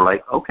to this, are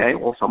like, okay,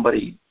 well,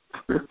 somebody's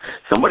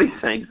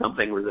saying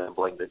something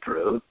resembling the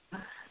truth,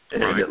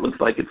 and It looks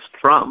like it's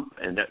Trump,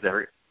 and that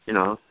they're,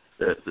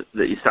 the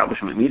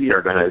establishment media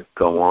are going to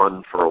go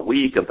on for a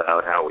week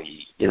about how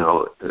he,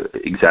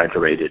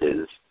 exaggerated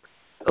his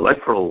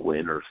electoral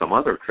win or some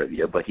other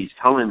trivia, but he's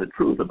telling the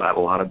truth about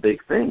a lot of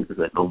big things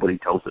that nobody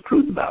tells the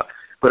truth about.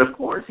 But of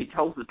course, he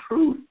tells the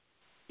truth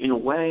in a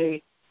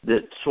way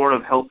that sort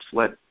of helps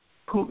let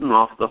Putin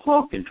off the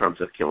hook in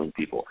terms of killing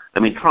people.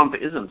 Trump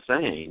isn't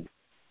saying,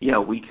 yeah,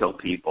 we kill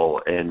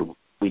people and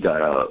we got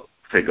to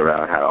figure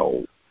out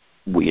how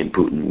we and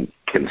Putin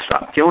can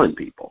stop killing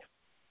people,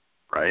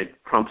 right?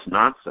 Trump's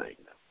not saying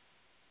that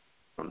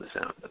from the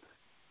sound of it.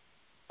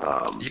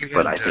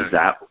 But I think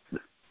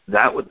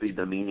that would be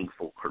the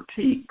meaningful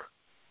critique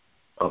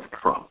of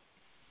Trump.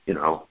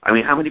 How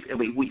many?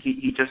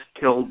 He just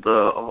killed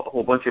a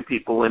whole bunch of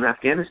people in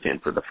Afghanistan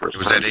for the first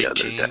time the other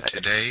day. Was that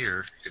 18 today,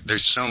 or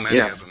there's so many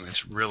of them?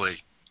 It's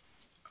really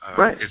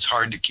It's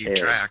hard to keep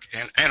track.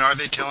 And are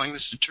they telling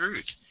us the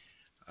truth?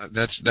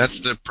 That's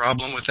the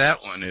problem with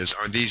that one.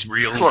 Are these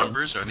real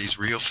numbers? Are these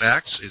real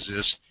facts? Is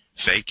this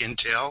fake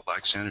intel,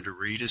 like Senator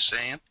Reid is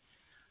saying?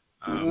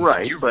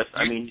 Right, you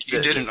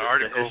did an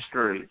article.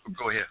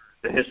 Go ahead.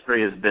 The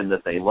history has been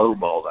that they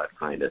lowball that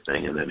kind of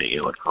thing, and then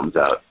it comes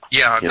out.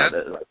 Yeah,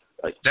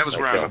 that was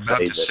where I'm about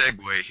to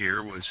segue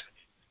here.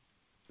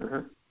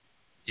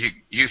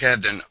 You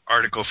had an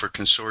article for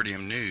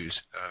Consortium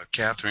News,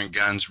 Catherine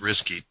Gunn's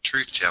risky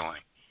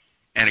truth-telling,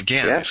 and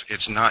again,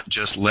 it's not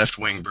just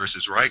left-wing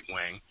versus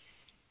right-wing.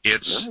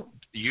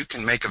 You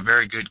can make a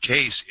very good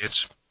case.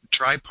 It's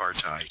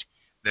tripartite,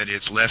 that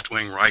it's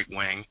left-wing,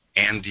 right-wing,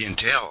 and the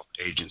intel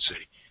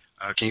agency.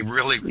 Can you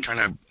really kind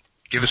of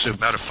give us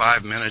about a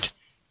 5-minute?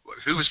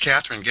 Who was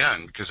Catherine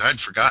Gunn? Because I'd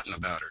forgotten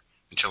about her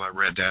until I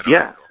read that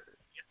article.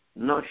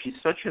 No, she's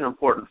such an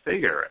important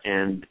figure,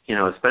 and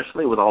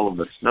especially with all of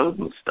the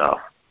Snowden stuff.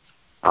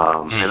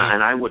 And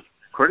I would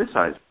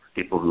criticize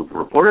people who've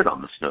reported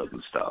on the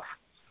Snowden stuff,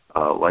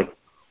 like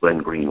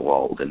Glenn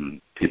Greenwald and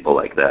people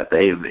like that.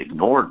 They've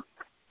ignored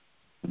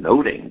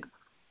noting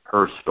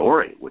her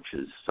story, which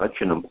is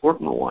such an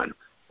important one.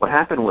 What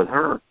happened with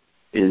her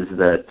is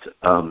that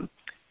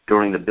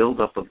during the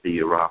buildup of the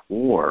Iraq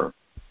War,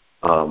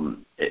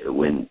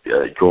 when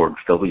George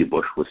W.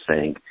 Bush was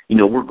saying,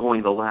 we're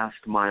going the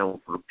last mile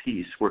for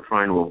peace, we're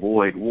trying to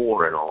avoid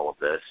war and all of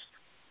this,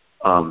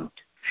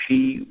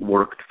 she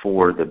worked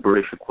for the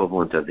British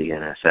equivalent of the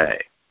NSA,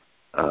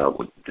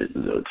 with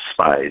the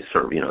spies,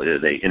 or,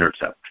 they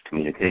intercept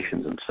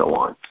communications and so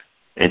on.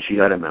 And she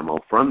got a memo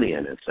from the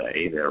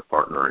NSA, their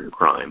partner in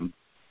crime,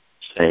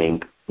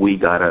 saying, we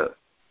got to,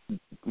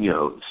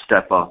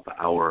 step up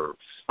our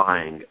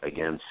spying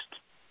against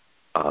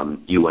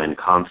UN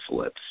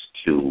consulates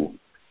so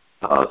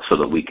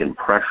that we can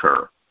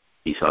pressure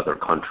these other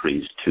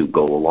countries to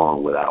go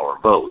along with our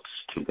votes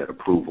to get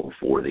approval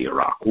for the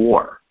Iraq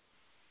War.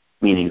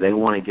 Meaning they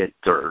want to get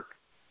dirt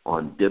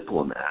on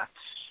diplomats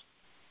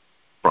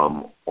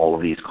from all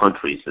of these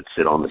countries that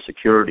sit on the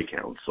Security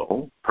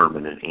Council,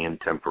 permanent and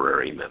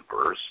temporary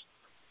members,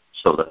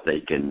 so that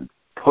they can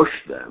push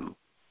them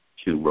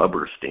to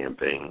rubber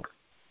stamping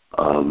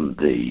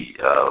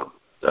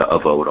a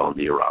vote on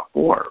the Iraq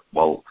War.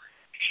 Well,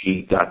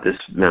 she got this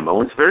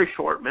memo. It's a very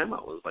short memo.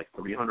 It was like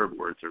 300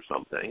 words or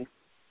something.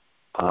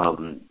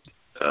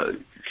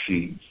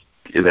 She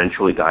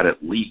eventually got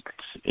it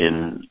leaked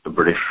in a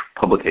British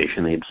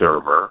publication, The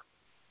Observer.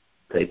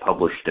 They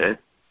published it,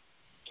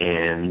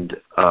 and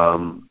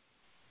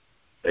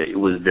it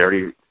was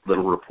very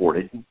little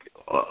reported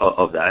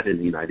of that in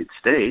the United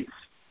States,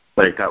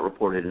 but it got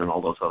reported in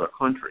all those other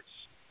countries.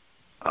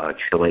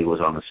 Chile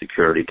was on the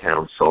Security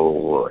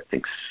Council. I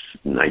think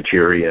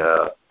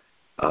Nigeria.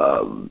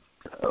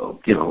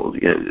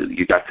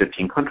 You got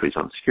 15 countries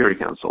on the Security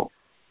Council,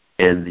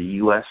 and the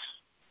U.S.,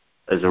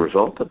 as a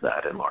result of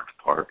that, in large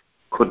part,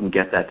 couldn't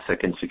get that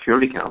second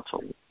Security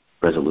Council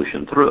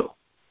resolution through.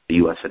 The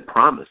U.S. had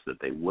promised that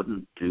they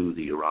wouldn't do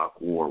the Iraq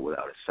War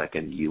without a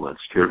second UN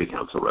Security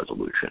Council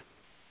resolution.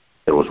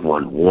 There was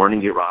one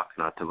warning Iraq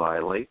not to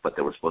violate, but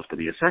there was supposed to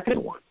be a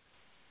second one,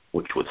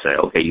 which would say,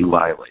 okay, you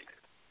violated.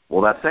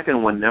 Well, that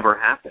second one never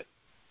happened.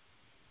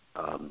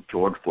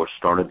 George Bush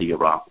started the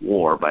Iraq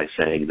War by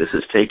saying, this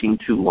is taking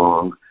too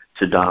long.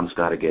 Saddam's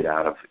got to get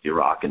out of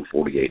Iraq in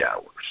 48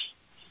 hours.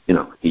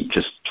 He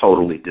just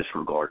totally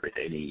disregarded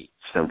any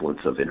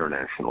semblance of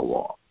international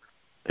law.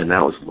 And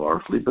that was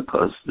largely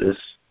because this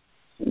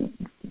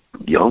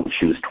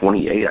she was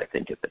 28, I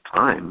think, at the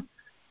time.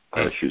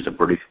 She was a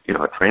British,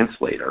 a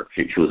translator.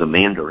 She was a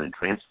Mandarin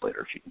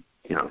translator.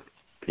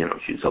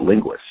 She's a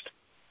linguist.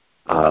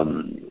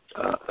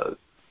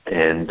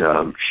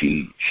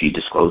 She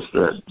disclosed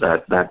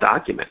that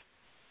document.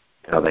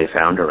 They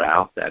found her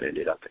out. That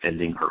ended up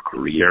ending her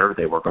career.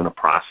 They were going to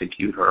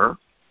prosecute her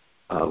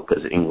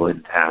because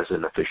England has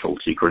an Official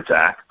Secrets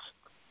Act,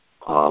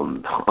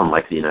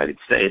 unlike the United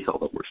States,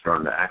 although we're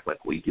starting to act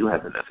like we do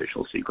have an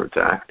Official Secrets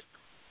Act.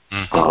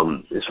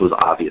 Mm-hmm. This was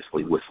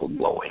obviously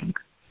whistleblowing.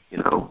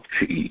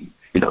 She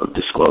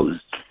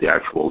disclosed the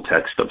actual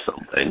text of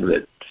something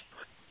that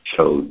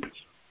showed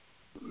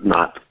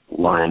not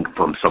lying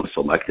from some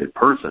selected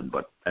person,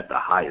 but at the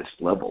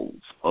highest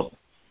levels of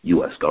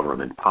U.S.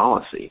 government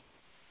policy.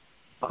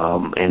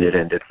 And it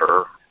ended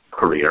her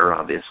career,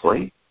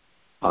 obviously,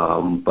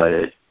 but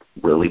it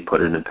really put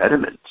an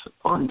impediment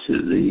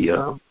onto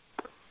the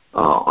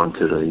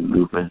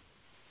movement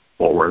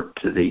forward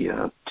to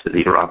the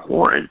Iraq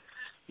War. And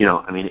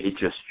it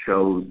just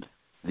showed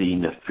the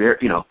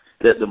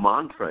the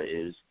mantra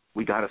is,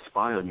 we got to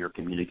spy on your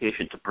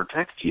communication to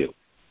protect you.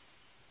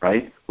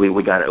 Right? We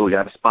got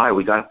to spy.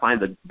 We got to find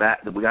the bad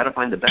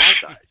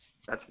guys.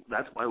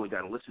 That's why we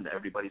got to listen to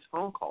everybody's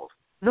phone calls.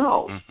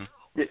 No,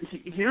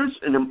 here's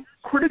a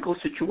critical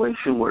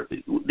situation where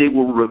they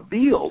were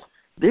revealed.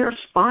 They're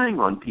spying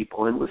on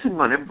people and listening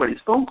on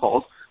everybody's phone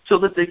calls so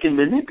that they can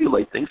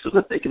manipulate things, so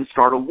that they can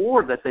start a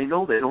war that they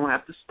know they don't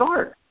have to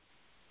start.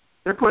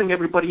 They're putting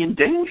everybody in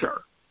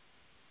danger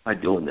by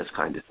doing this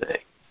kind of thing.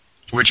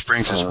 Which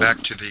brings us back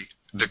to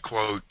the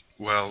quote.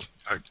 Well,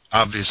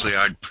 obviously,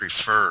 I'd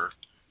prefer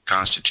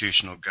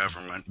constitutional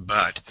government,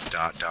 but ...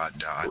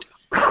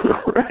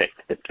 Right.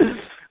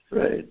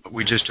 But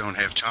we just don't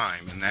have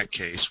time. In that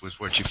case, was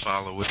what you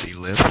follow with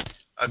Elif.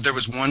 There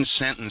was one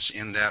sentence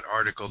in that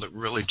article that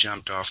really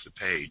jumped off the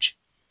page.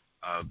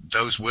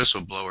 Those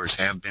whistleblowers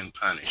have been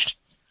punished.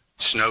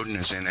 Snowden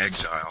is in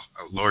exile.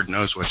 Lord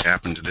knows what's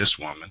happened to this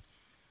woman.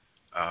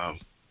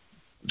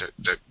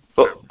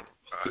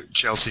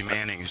 Chelsea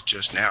Manning is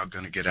just now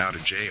going to get out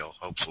of jail,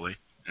 hopefully,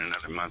 in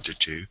another month or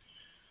two.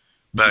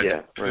 But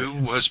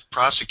who was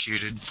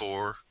prosecuted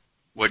for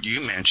what you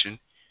mentioned,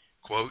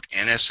 quote,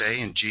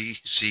 NSA and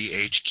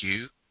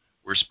GCHQ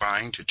were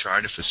spying to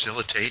try to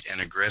facilitate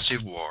an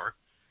aggressive war,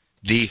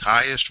 the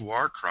highest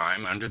war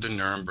crime under the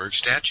Nuremberg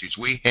statutes.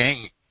 We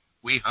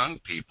hung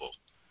people.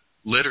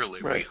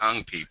 Literally, we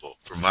hung people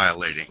for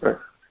violating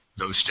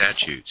those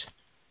statutes.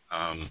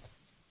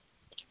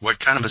 What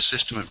kind of a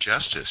system of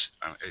justice?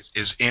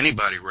 Is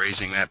anybody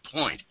raising that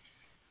point?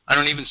 I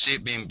don't even see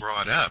it being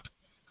brought up.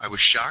 I was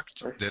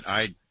shocked that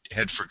I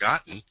had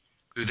forgotten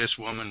who this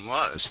woman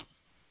was.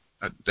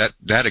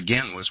 That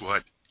again was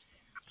what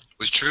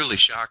was truly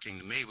shocking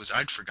to me, was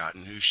I'd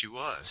forgotten who she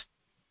was.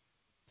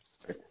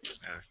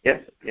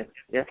 Yeah.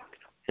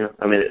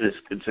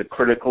 It's a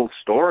critical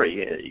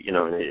story.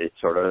 It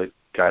sort of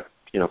got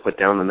put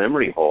down the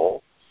memory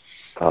hole.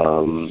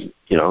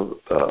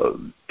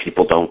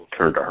 People don't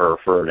turn to her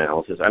for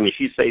analysis.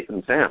 She's safe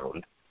and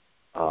sound,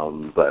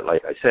 but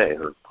like I say,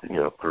 her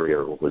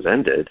career was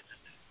ended.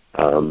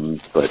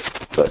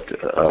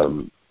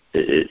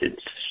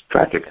 It's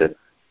tragic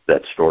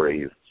that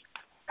story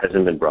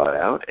hasn't been brought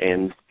out.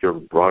 And your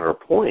broader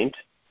point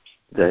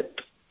that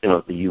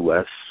the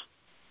U.S.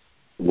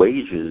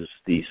 wages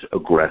these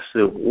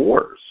aggressive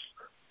wars,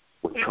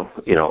 which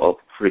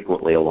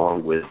frequently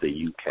along with the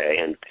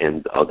U.K.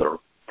 and other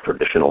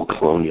traditional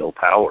colonial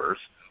powers,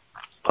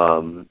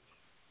 and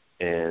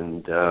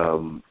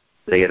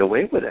they get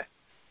away with it.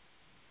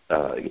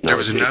 There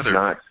was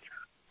another.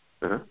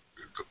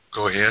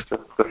 Go ahead.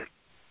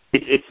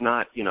 It's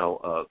not,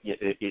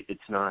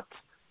 it's not,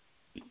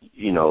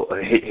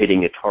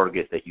 hitting a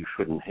target that you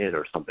shouldn't hit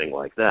or something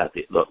like that.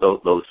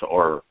 Those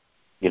are,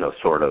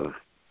 sort of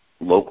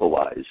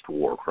localized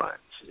war crimes.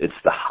 It's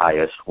the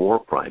highest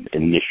war crime,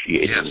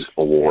 initiating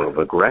a war of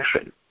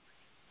aggression.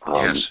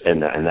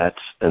 And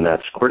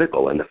that's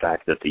critical. And the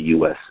fact that the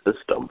U.S.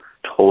 system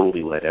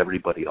totally let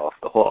everybody off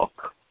the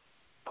hook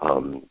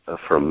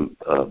from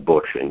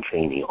Bush and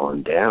Cheney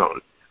on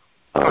down.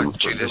 To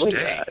this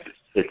day,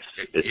 it's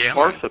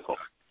farcical.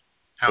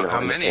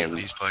 How many of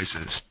these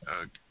places?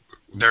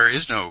 There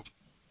is no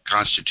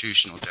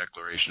constitutional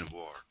declaration of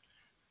war.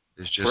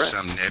 There's just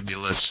some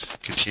nebulous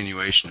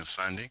continuation of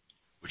funding,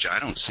 which I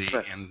don't see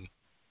in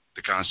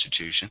the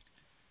Constitution.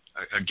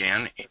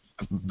 Again,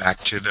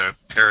 back to the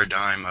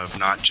paradigm of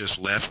not just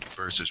left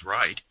versus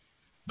right,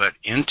 but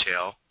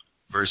intel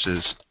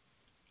versus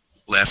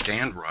left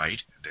and right,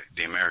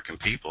 the American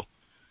people,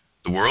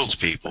 the world's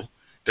people.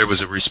 There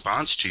was a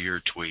response to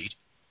your tweet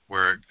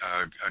where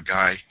a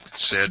guy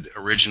said,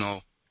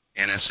 original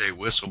NSA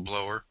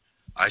whistleblower,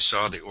 I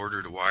saw the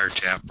order to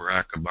wiretap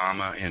Barack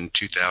Obama in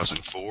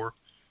 2004,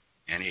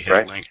 and he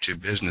had a link to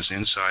Business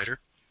Insider.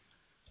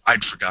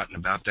 I'd forgotten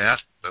about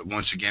that, but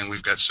once again,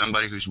 we've got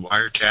somebody who's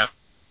wiretapped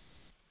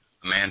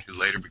a man who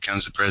later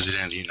becomes the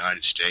President of the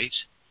United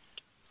States.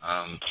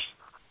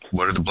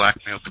 What are the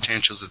blackmail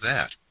potentials of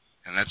that?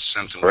 And that's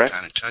something we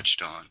kind of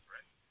touched on.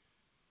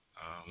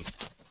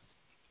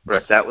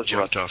 That was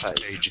jumped off the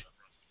page.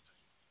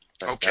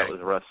 Okay. That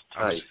was Russ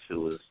Tice, who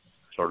was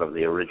sort of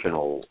the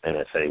original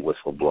NSA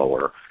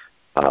whistleblower.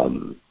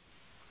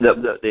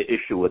 The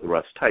issue with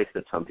Russ Tice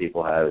that some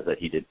people have is that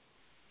he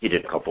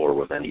didn't come forward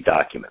with any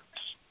documents.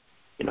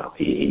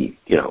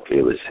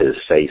 It was his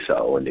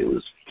say-so, and it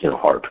was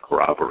hard to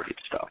corroborate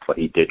stuff. But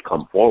he did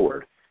come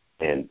forward,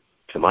 and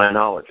to my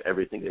knowledge,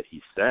 everything that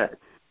he said,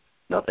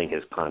 nothing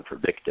has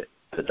contradicted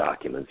the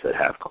documents that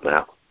have come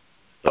out.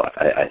 So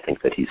I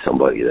think that he's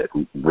somebody that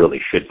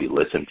really should be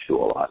listened to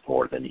a lot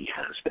more than he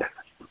has been.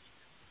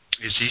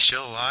 Is he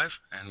still alive?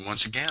 And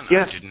once again,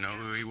 yes. I didn't know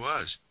who he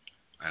was,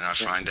 and I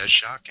find that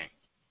shocking.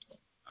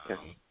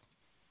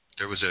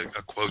 There was a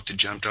quote that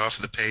jumped off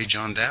of the page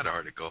on that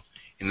article.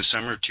 In the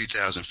summer of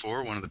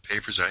 2004, one of the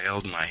papers I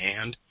held in my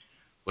hand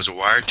was a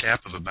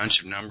wiretap of a bunch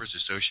of numbers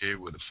associated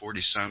with a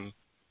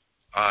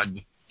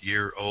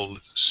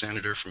 40-some-odd-year-old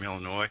senator from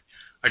Illinois.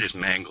 I just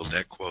mangled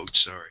that quote,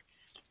 sorry.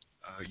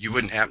 You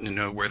wouldn't happen to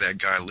know where that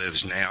guy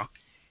lives now.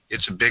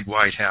 It's a big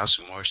White House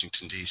in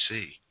Washington,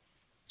 D.C.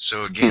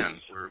 So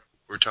again,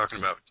 we're talking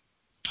about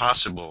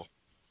possible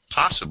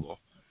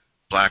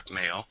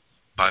blackmail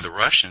by the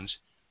Russians,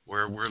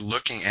 where we're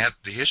looking at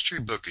the history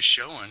book is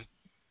showing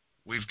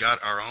we've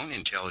got our own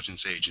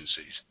intelligence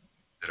agencies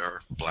that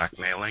are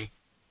blackmailing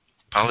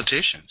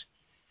politicians.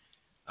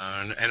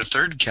 And a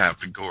third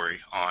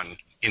category on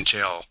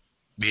intel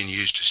being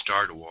used to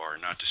start a war,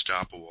 not to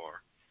stop a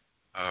war.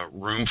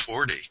 Room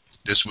 40.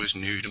 This was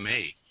new to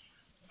me.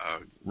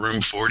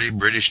 Room 40,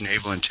 British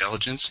Naval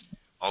Intelligence,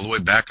 all the way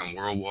back in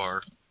World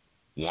War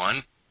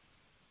I,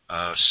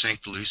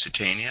 sank the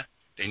Lusitania.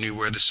 They knew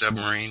where the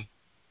submarine,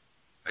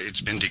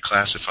 it's been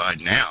declassified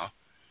now,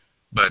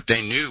 but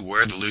they knew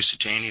where the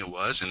Lusitania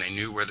was, and they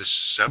knew where the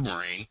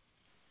submarine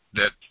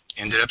that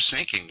ended up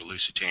sinking the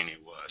Lusitania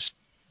was.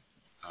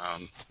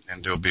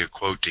 And there'll be a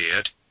quote to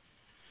it.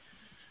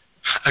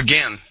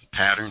 Again,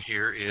 pattern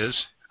here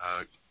is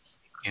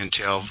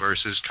intel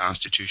versus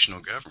constitutional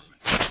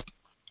government.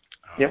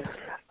 Yeah,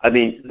 I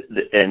mean,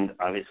 and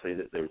obviously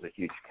there's a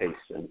huge case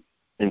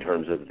in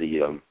terms of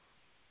the,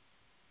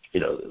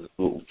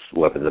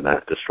 weapons of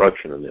mass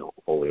destruction in the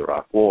whole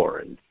Iraq War,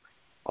 and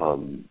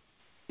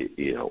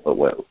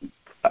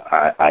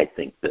I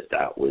think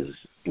that was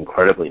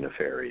incredibly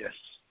nefarious,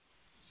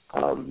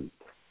 and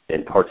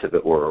parts of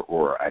it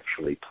were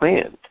actually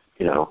planned.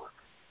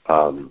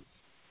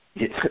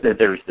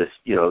 There's this,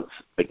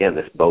 again,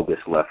 this bogus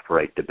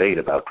left-right debate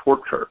about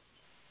torture.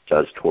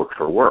 Does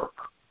torture work?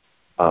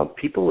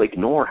 People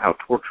ignore how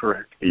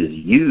torture is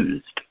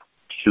used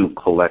to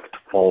collect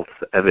false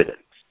evidence.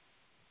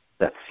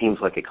 That seems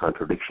like a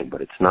contradiction,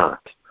 but it's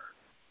not.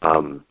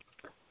 For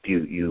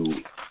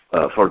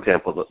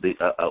example,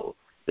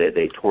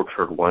 they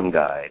tortured one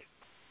guy,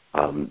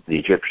 the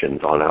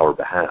Egyptians, on our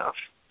behalf,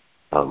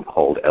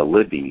 called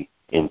El-Libi,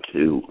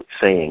 into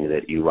saying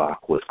that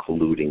Iraq was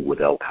colluding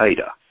with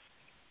Al-Qaeda.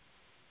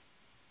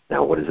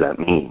 Now, what does that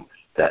mean?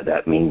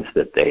 That means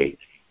that they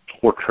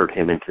tortured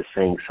him into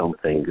saying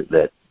something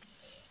that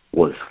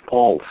was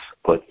false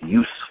but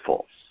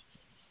useful,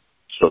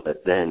 so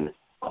that then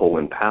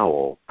Colin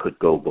Powell could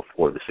go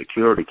before the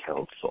Security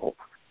Council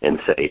and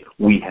say,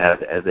 we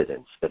have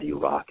evidence that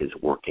Iraq is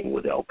working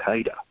with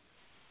Al-Qaeda.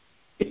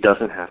 It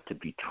doesn't have to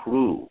be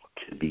true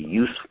to be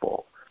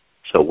useful.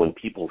 So when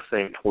people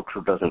say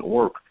torture doesn't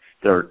work,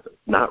 they're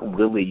not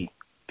really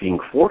being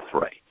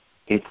forthright.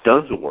 It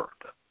does work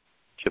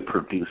to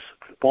produce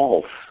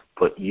false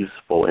but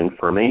useful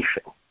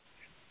information.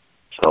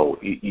 So,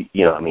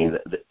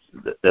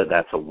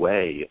 that's a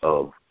way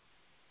of,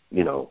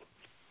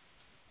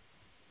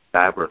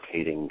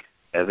 fabricating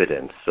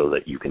evidence so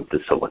that you can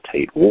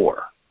facilitate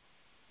war.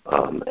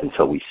 And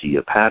so we see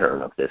a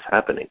pattern of this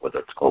happening, whether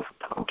it's Gulf of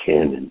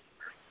Tonkin in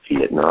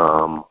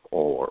Vietnam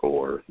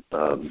or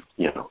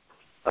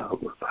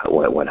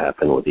what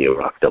happened with the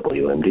Iraq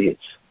WMDs.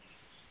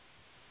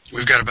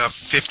 We've got about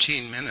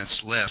 15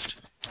 minutes left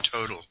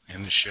total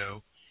in the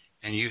show,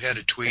 and you had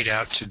a tweet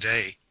out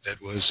today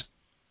that was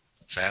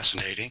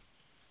fascinating,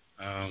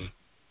 and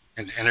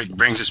it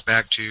brings us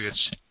back to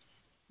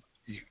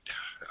you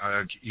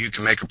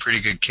can make a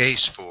pretty good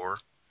case for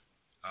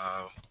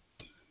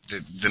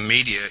the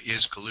media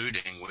is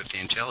colluding with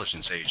the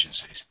intelligence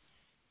agencies,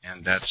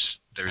 and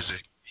there's a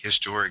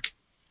historic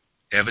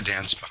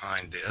evidence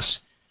behind this.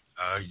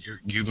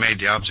 You made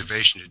the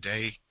observation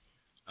today,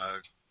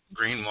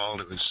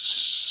 Greenwald, it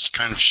was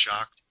kind of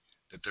shocked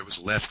that there was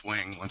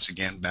left-wing, once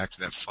again, back to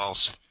that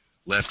false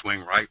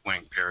left-wing,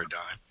 right-wing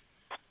paradigm.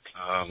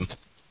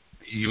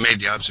 You made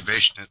the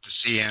observation that the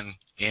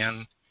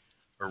CNN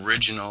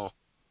original,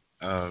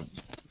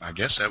 I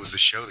guess that was the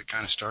show that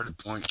kind of started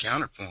Point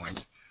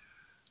Counterpoint.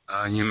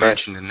 You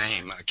mentioned the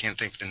name. I can't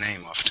think of the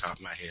name off the top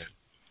of my head.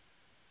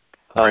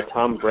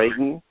 Tom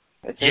Braden,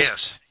 I think?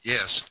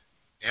 Yes.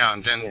 Yeah,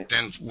 and then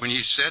when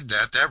you said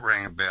that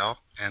rang a bell.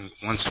 And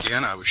once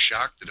again, I was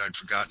shocked that I'd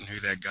forgotten who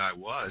that guy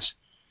was.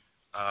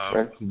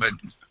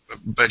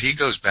 But he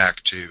goes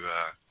back to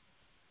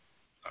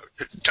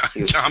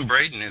Tom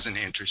Braden is an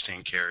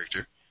interesting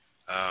character.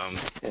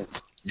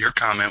 Your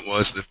comment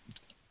was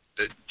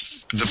that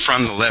the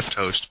From the Left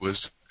host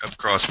of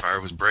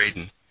Crossfire was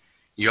Braden.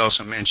 You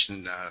also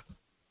mentioned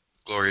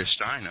Gloria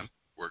Steinem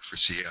worked for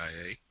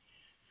CIA.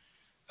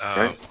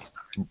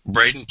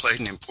 Braden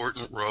played an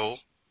important role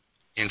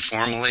in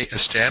formally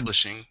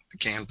establishing the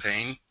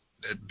campaign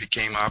that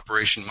became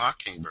Operation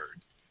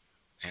Mockingbird.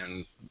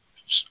 And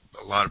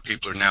a lot of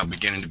people are now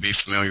beginning to be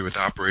familiar with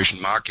Operation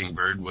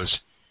Mockingbird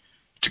was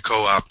to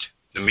co-opt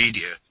the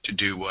media to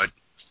do what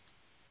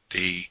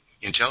the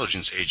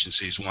intelligence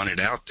agencies wanted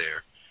out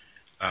there.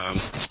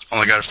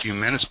 Only got a few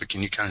minutes, but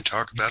can you kind of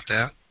talk about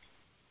that?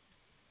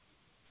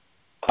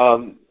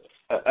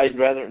 I'd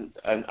rather.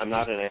 I'm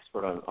not an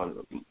expert on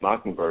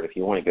Mockingbird. If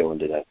you want to go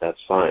into that,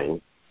 that's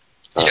fine.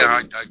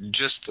 I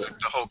just the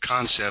whole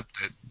concept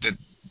that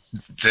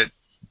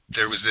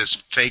there was this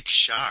fake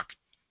shock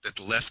that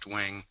the left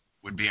wing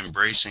would be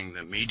embracing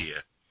the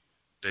media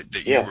that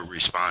you were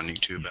responding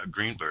to about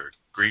Greenwald.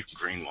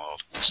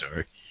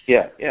 Sorry.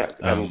 Yeah.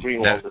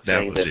 Greenwald was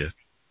saying that. It.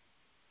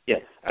 Yeah,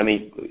 I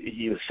mean,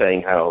 he was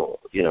saying how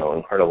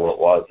incredible it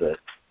was that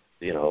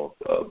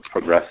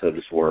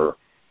progressives were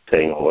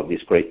saying all of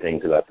these great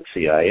things about the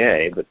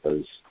CIA,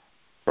 because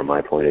from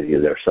my point of view,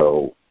 they're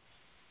so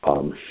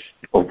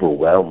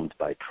overwhelmed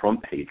by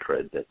Trump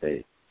hatred that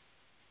they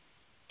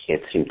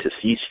can't seem to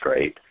see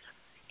straight.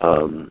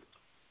 But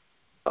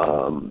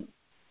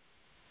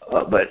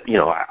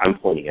I'm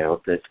pointing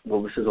out that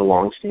this is a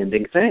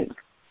long-standing thing.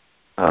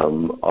 A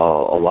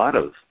lot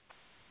of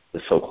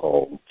the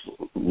so-called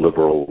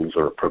liberals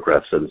or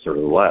progressives or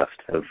the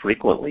left have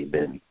frequently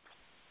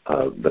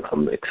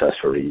become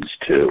accessories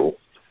to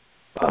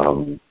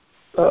the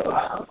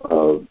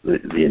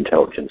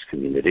intelligence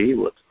community,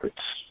 whether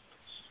it's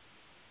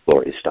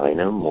Gloria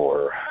Steinem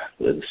or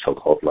the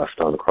so-called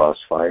left on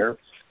Crossfire.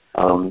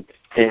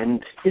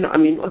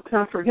 Let's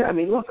not forget,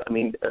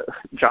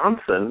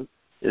 Johnson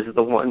is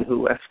the one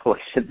who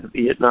escalated the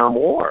Vietnam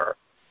War,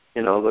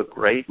 the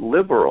great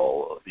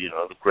liberal, the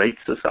great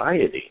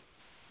society.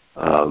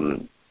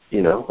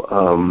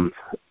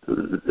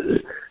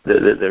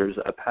 There's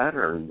a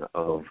pattern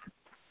of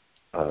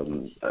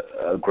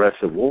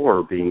aggressive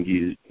war being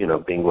used,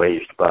 being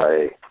waged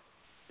by,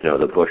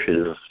 the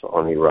Bushes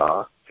on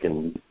Iraq,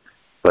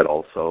 but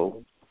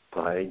also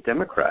by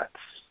Democrats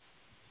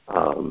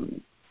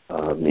in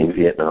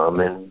Vietnam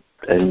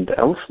and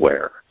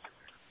elsewhere.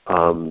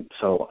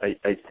 So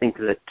I think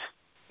that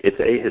it's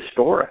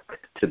ahistoric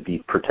to be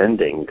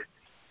pretending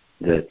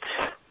that,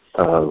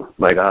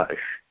 my gosh,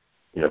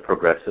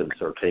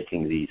 progressives are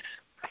taking these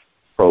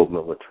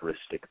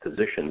pro-militaristic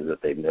positions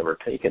that they've never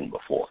taken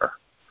before.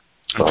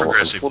 And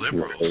progressive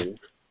liberals.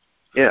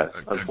 Yeah,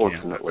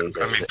 unfortunately.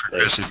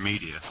 Progressive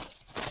media.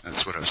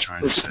 That's what I was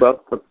trying to say.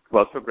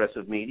 Well,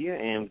 progressive media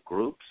and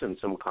groups and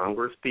some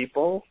Congress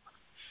people.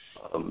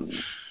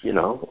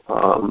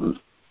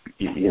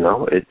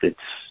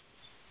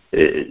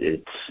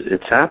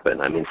 It's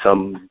happened. I mean,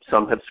 some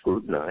have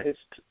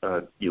scrutinized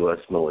U.S.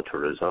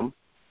 militarism,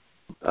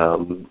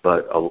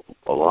 but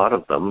a lot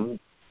of them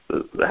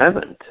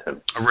haven't. A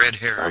red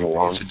herring.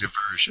 It's a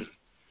diversion.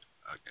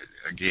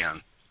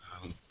 Again.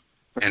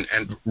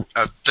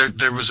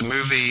 There was a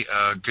movie,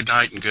 Good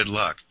Night and Good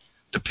Luck,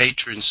 the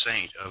patron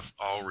saint of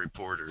all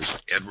reporters,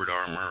 Edward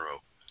R. Murrow,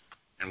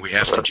 and we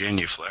have to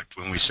genuflect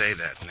when we say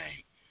that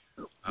name.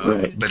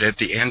 Right. But at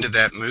the end of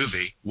that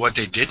movie, what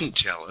they didn't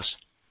tell us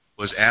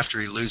was after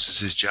he loses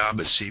his job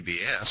at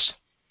CBS,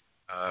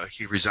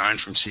 he resigned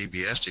from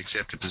CBS to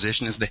accept a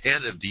position as the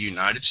head of the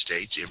United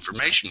States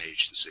Information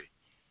Agency.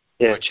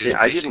 Yeah,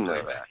 I didn't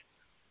know that.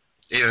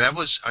 Yeah, that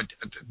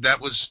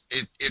was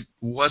it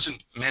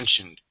wasn't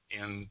mentioned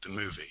in the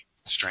movie,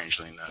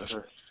 strangely enough.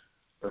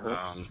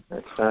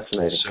 That's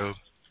fascinating. So,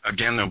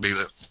 again, there'll be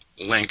a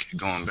link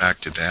going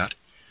back to that.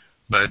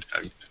 But,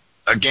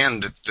 again,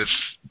 the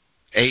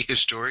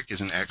ahistoric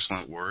is an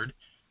excellent word.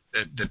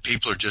 that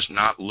people are just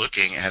not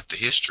looking at the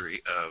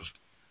history of,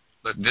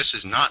 look, this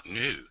is not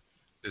new.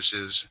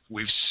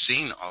 We've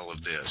seen all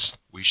of this.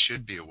 We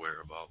should be aware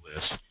of all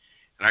this.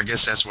 And I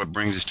guess that's what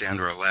brings us down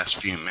to our last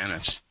few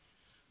minutes.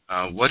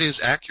 What is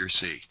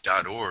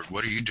accuracy.org?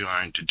 What are you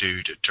trying to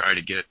do to try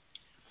to get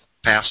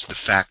past the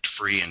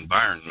fact-free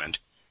environment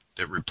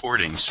that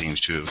reporting seems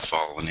to have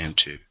fallen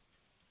into?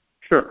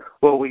 Sure.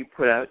 Well, we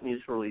put out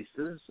news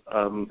releases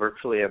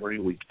virtually every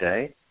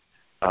weekday,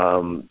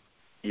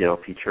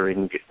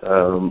 featuring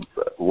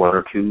one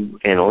or two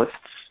analysts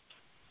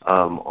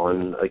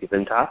on a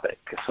given topic.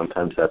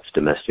 Sometimes that's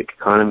domestic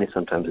economy,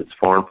 sometimes it's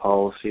foreign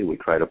policy. We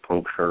try to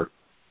puncture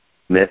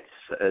myths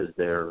as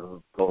they're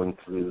going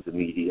through the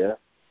media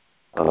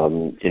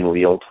in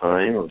real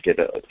time, or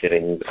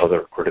getting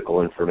other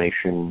critical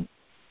information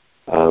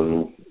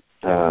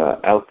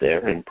out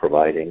there, and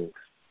providing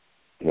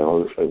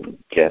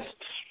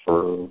guests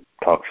for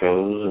talk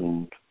shows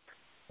and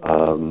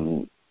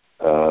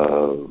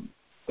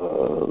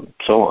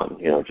so on.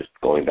 Just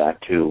going back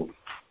to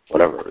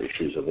whatever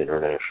issues of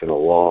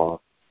international law,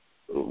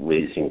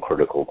 raising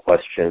critical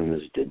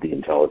questions. Did the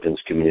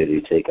intelligence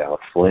community take out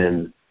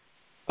Flynn?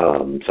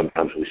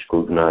 Sometimes we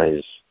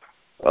scrutinize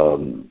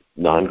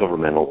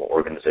non-governmental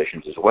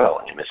organizations as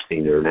well. Amnesty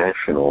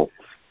International,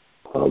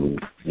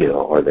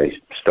 are they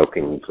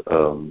stoking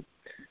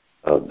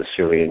the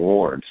Syrian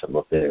war and some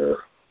of their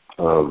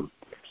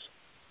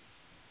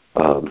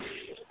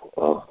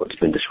what's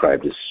been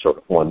described as sort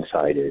of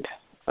one-sided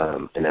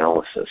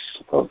analysis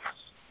of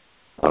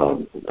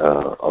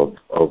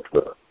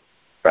the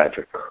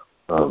tragic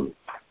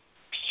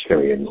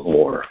Syrian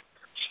war.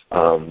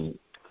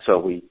 So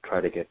we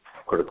try to get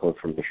critical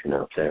information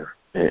out there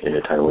in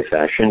a timely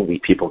fashion.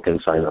 People can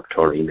sign up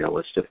to our email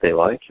list if they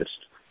like.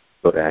 Just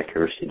go to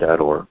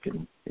accuracy.org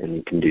and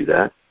you can do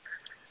that.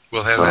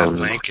 We'll have that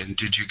link. And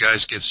did you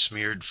guys get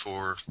smeared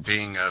for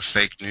being a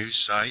fake news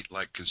site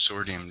like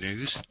Consortium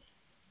News?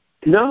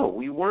 No,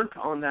 we weren't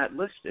on that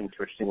list,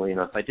 interestingly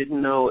enough. I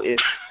didn't know if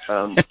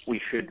we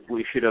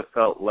should have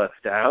felt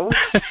left out,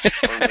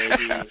 or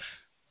maybe...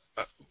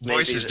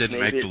 Voices didn't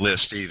make the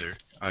list either.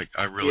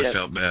 I really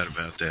felt bad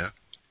about that.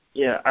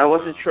 Yeah, I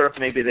wasn't sure if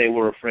maybe they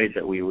were afraid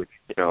that we would,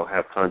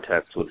 have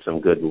contacts with some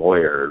good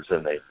lawyers,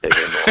 and they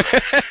didn't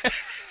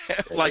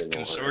want like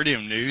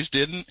Consortium News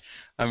didn't?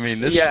 I mean,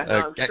 this...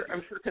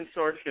 I'm sure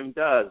Consortium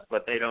does,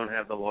 but they don't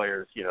have the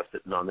lawyers,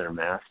 sitting on their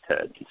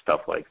mastheads and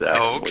stuff like that.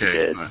 Oh, okay. We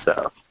did,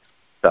 so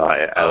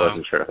I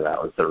wasn't sure if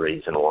that was the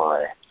reason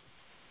why.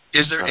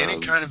 Is there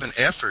any kind of an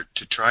effort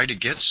to try to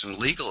get some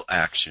legal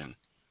action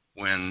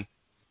when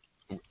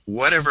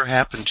whatever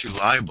happened to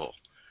libel?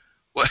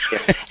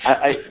 Yeah,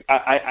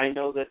 I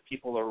know that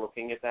people are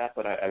looking at that,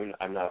 but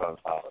I'm not on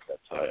top of it,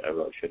 so I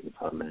really shouldn't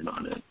comment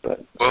on it.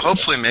 But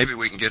hopefully maybe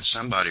we can get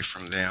somebody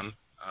from them,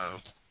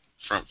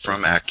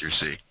 from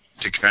Accuracy,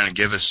 to kind of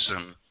give us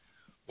some.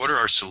 What are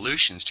our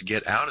solutions to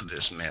get out of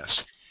this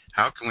mess?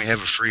 How can we have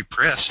a free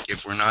press if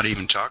we're not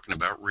even talking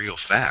about real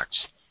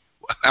facts?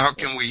 How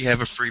can we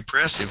have a free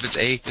press if it's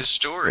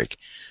ahistoric?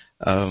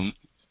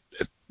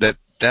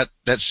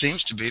 That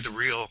seems to be the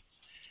real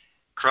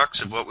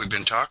crux of what we've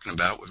been talking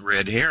about with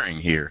red herring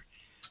here.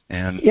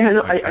 And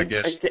I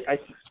guess.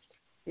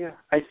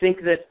 I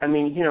think that,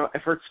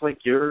 efforts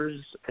like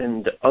yours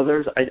and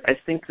others, I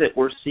think that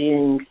we're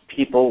seeing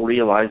people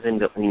realizing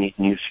that we need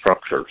new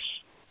structures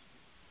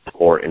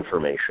for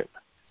information,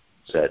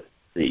 that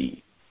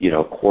the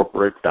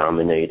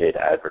corporate-dominated,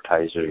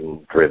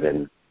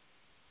 advertising-driven,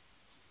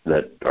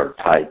 that are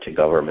tied to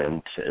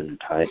government and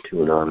tied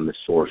to anonymous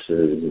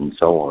sources and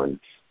so on,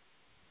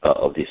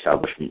 of the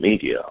establishment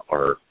media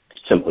are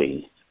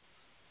simply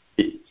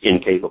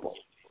incapable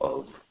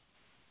of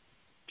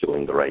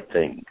doing the right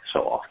thing so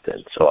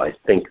often. So I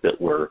think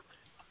that we're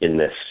in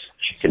this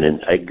chicken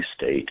and egg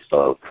state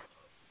of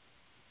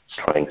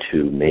trying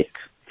to make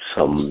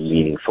some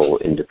meaningful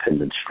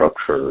independent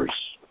structures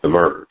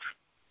emerge.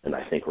 And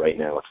I think right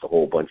now it's a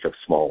whole bunch of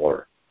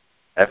smaller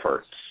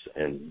efforts,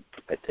 and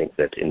I think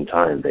that in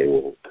time they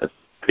will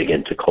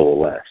begin to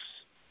coalesce.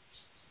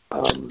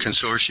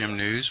 Consortium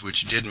News,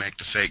 which did make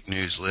the fake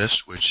news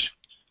list, which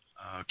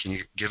can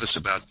you give us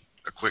about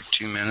a quick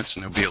 2 minutes,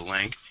 and there'll be a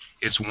link.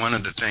 It's one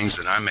of the things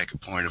that I make a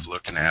point of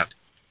looking at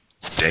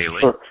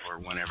daily, or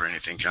whenever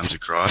anything comes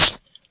across.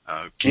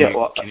 Can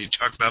you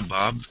talk about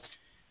Bob,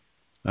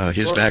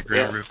 his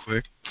background real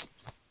quick?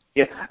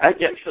 Yeah,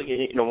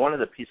 actually, one of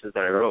the pieces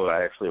that I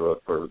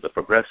wrote for The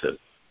Progressive,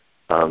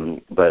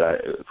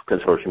 but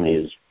Consortium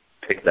News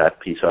picked that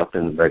piece up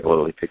and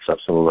regularly picks up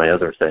some of my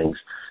other things.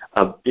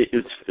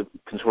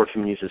 Consortium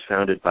News is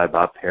founded by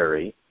Bob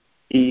Perry.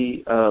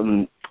 He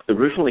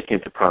originally came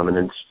to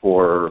prominence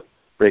for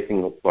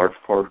breaking large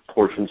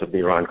portions of the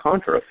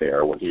Iran-Contra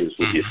affair when he was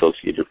with the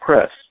Associated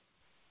Press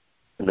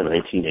in the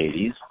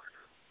 1980s.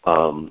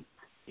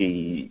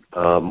 He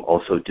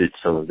also did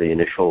some of the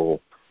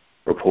initial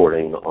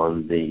reporting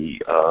on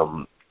the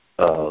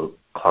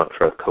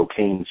Contra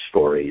cocaine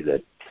story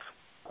that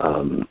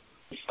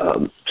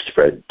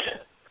spread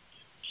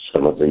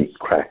some of the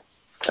crack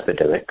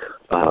epidemic,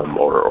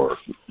 or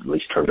at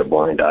least turned a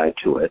blind eye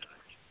to it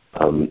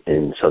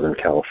in Southern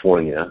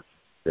California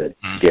that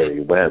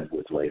Gary Webb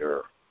would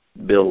later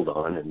build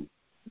on, and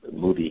the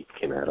movie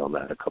came out on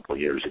that a couple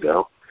of years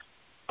ago.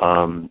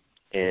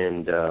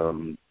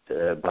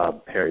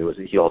 Bob Perry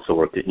he also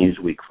worked at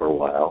Newsweek for a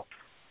while,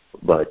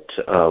 but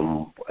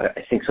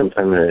I think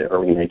sometime in the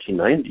early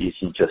 1990s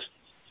he just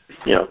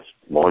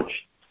went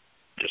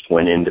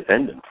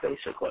independent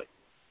basically,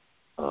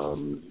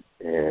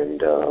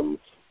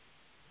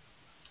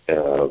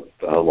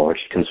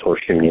 launched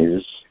Consortium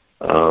News,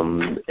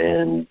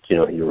 and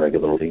he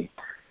regularly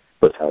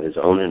puts out his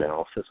own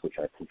analysis, which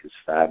I think is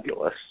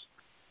fabulous.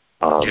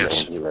 Yes.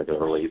 And he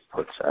regularly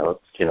puts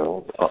out,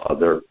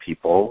 other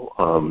people.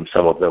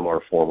 Some of them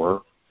are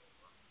former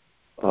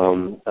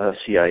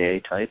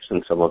CIA types,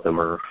 and some of them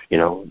are,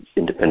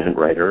 independent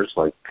writers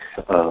like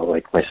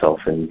myself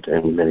and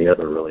many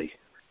other really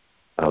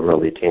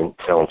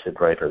talented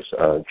writers.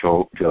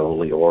 Joe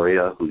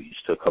Leoria, who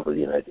used to cover the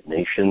United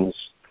Nations,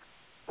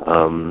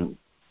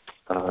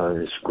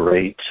 is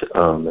great,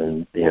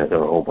 and there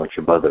are a whole bunch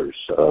of others.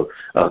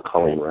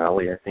 Colleen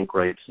Rowley, I think,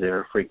 writes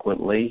there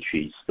frequently.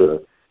 She's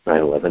the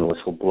 9/11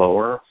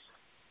 whistleblower,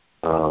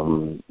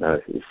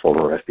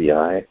 former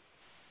FBI.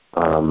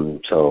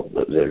 So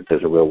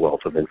there's a real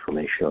wealth of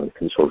information on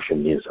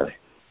Consortium News. I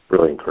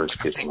really encourage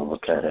people to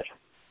look at it.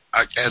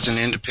 As an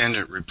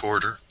independent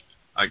reporter,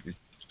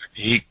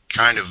 he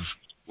kind of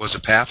was a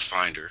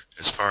pathfinder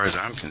as far as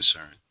I'm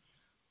concerned,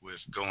 with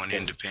going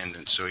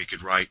independent so he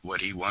could write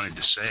what he wanted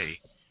to say,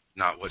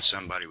 not what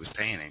somebody was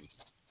paying him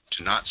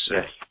to not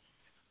say.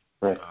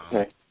 Yes. Right.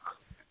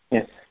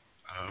 Yes.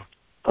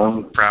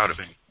 Proud of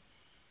him.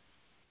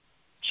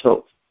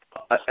 So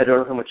I don't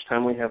know how much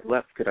time we have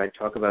left. Could I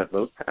talk about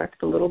Vote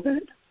Pact a little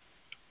bit?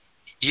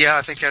 Yeah,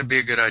 I think that'd be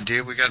a good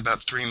idea. We got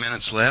about 3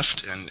 minutes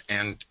left, and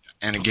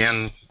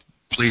again,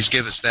 please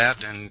give us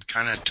that and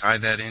kind of tie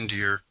that into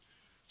your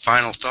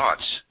final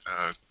thoughts.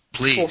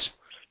 Please. Cool.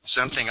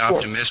 Something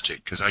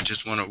optimistic, because I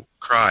just want to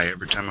cry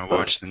every time I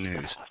watch the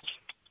news.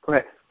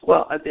 Correct.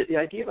 Well, the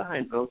idea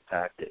behind Vote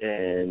Pact,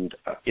 and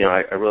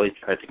I really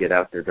tried to get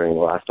out there during the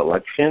last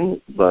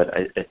election, but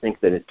I think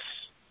that it's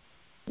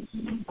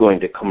going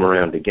to come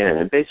around again.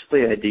 And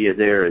basically, the idea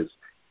there is,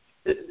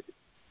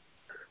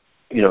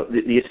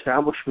 the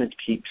establishment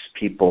keeps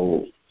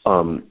people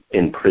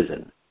in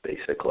prison,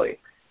 basically,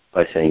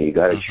 by saying you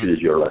got to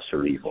choose your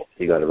lesser evil.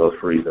 You got to vote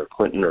for either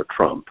Clinton or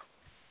Trump.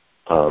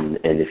 And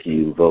if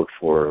you vote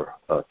for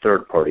a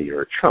third party,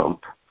 you're a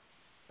chump,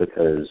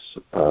 because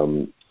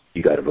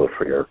you got to vote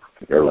for your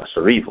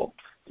lesser evil.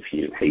 If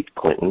you hate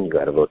Clinton, you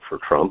got to vote for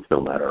Trump, no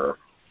matter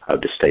how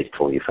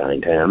distasteful you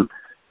find him,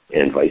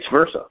 and vice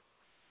versa.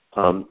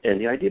 And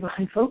the idea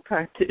behind Vote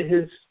Pact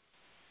is,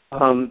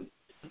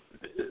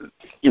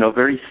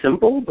 very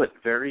simple but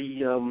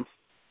very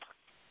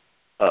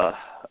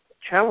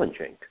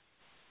challenging.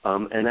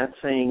 And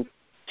that's saying,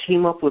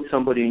 team up with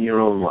somebody in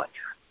your own life.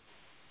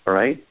 All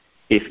right?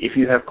 If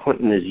you have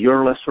Clinton as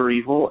your lesser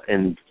evil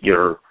and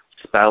your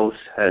spouse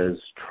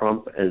has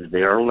Trump as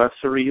their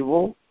lesser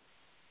evil,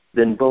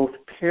 then both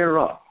pair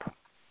up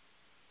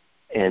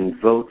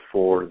and vote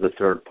for the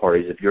third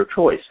parties of your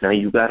choice. Now,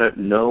 you got to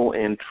know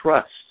and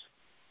trust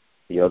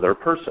the other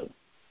person.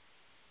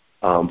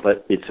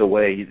 But it's a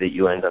way that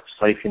you end up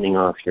siphoning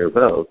off your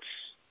votes,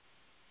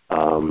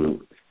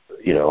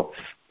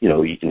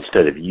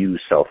 instead of you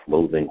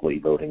self-loathingly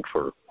voting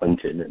for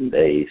Clinton and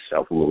they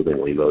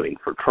self-loathingly voting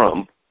for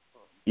Trump,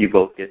 you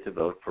both get to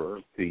vote for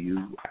who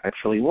you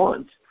actually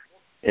want.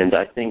 And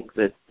I think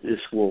that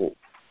this will,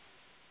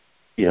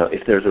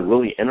 if there's a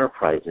really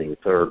enterprising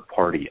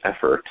third-party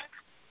effort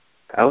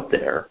out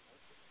there,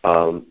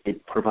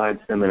 it provides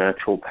them an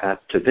actual path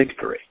to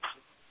victory.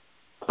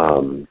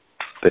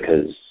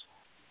 Because,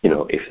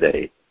 if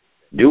they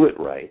do it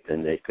right,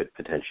 then they could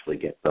potentially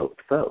get both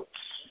votes.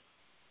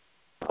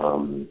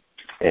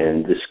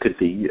 And this could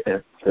be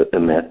a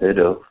method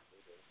of,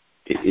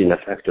 in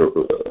effect, a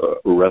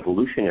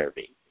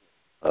revolutionary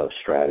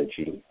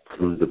strategy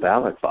through the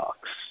ballot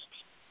box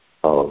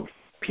of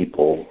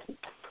people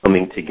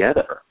coming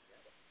together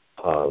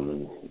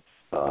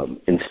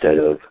instead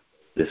of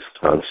this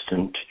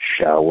constant,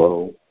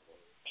 shallow,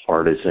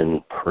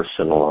 partisan,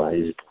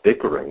 personalized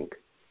bickering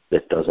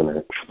that doesn't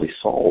actually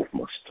solve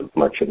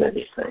much of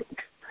anything.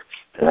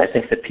 And I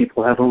think that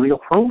people have a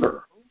real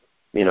hunger.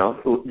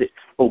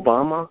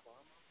 Obama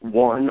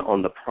won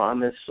on the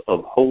promise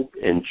of hope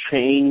and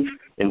change,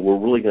 and we're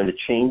really going to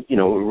change,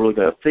 we're really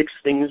going to fix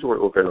things, we're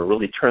going to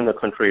really turn the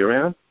country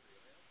around.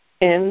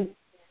 And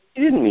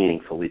he didn't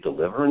meaningfully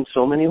deliver in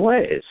so many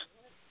ways.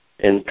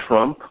 And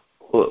Trump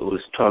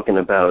was talking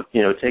about,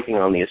 taking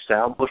on the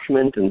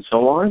establishment and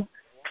so on,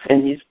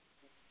 and he's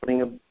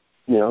putting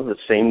the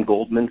same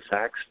Goldman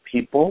Sachs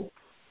people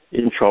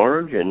in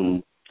charge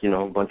and,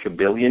 a bunch of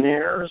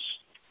billionaires.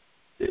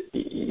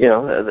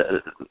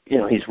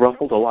 He's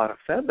ruffled a lot of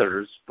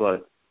feathers,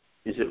 but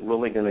is it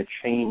really going to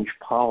change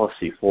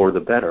policy for the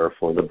better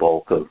for the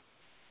bulk of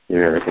the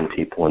American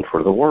people and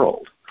for the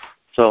world?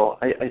 So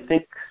I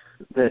think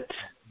that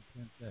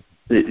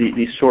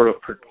these sort of,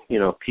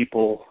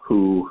 people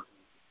who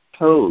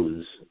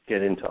pose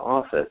get into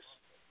office.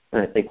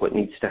 And I think what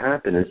needs to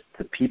happen is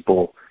the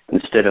people,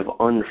 instead of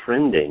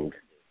unfriending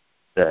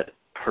that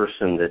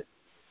person that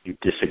you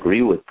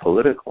disagree with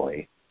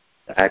politically,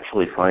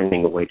 actually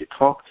finding a way to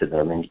talk to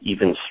them and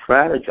even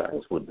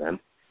strategize with them,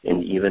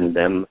 and even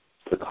them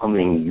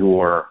becoming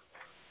your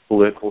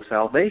political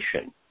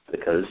salvation,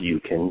 because you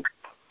can,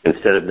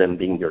 instead of them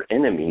being your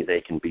enemy,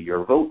 they can be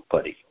your vote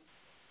buddy.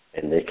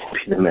 And they can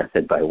be the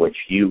method by which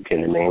you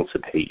can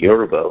emancipate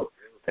your vote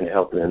and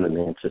help them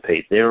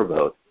emancipate their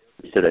vote,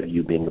 instead of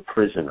you being a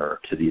prisoner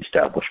to the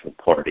establishment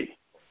party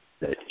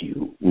that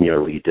you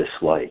merely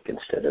dislike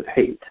instead of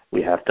hate.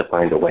 We have to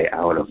find a way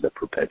out of the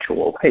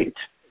perpetual hate,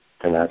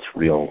 and that's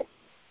real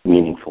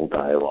meaningful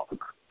dialogue,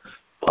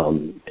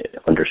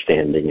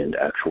 understanding, and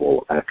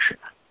actual action.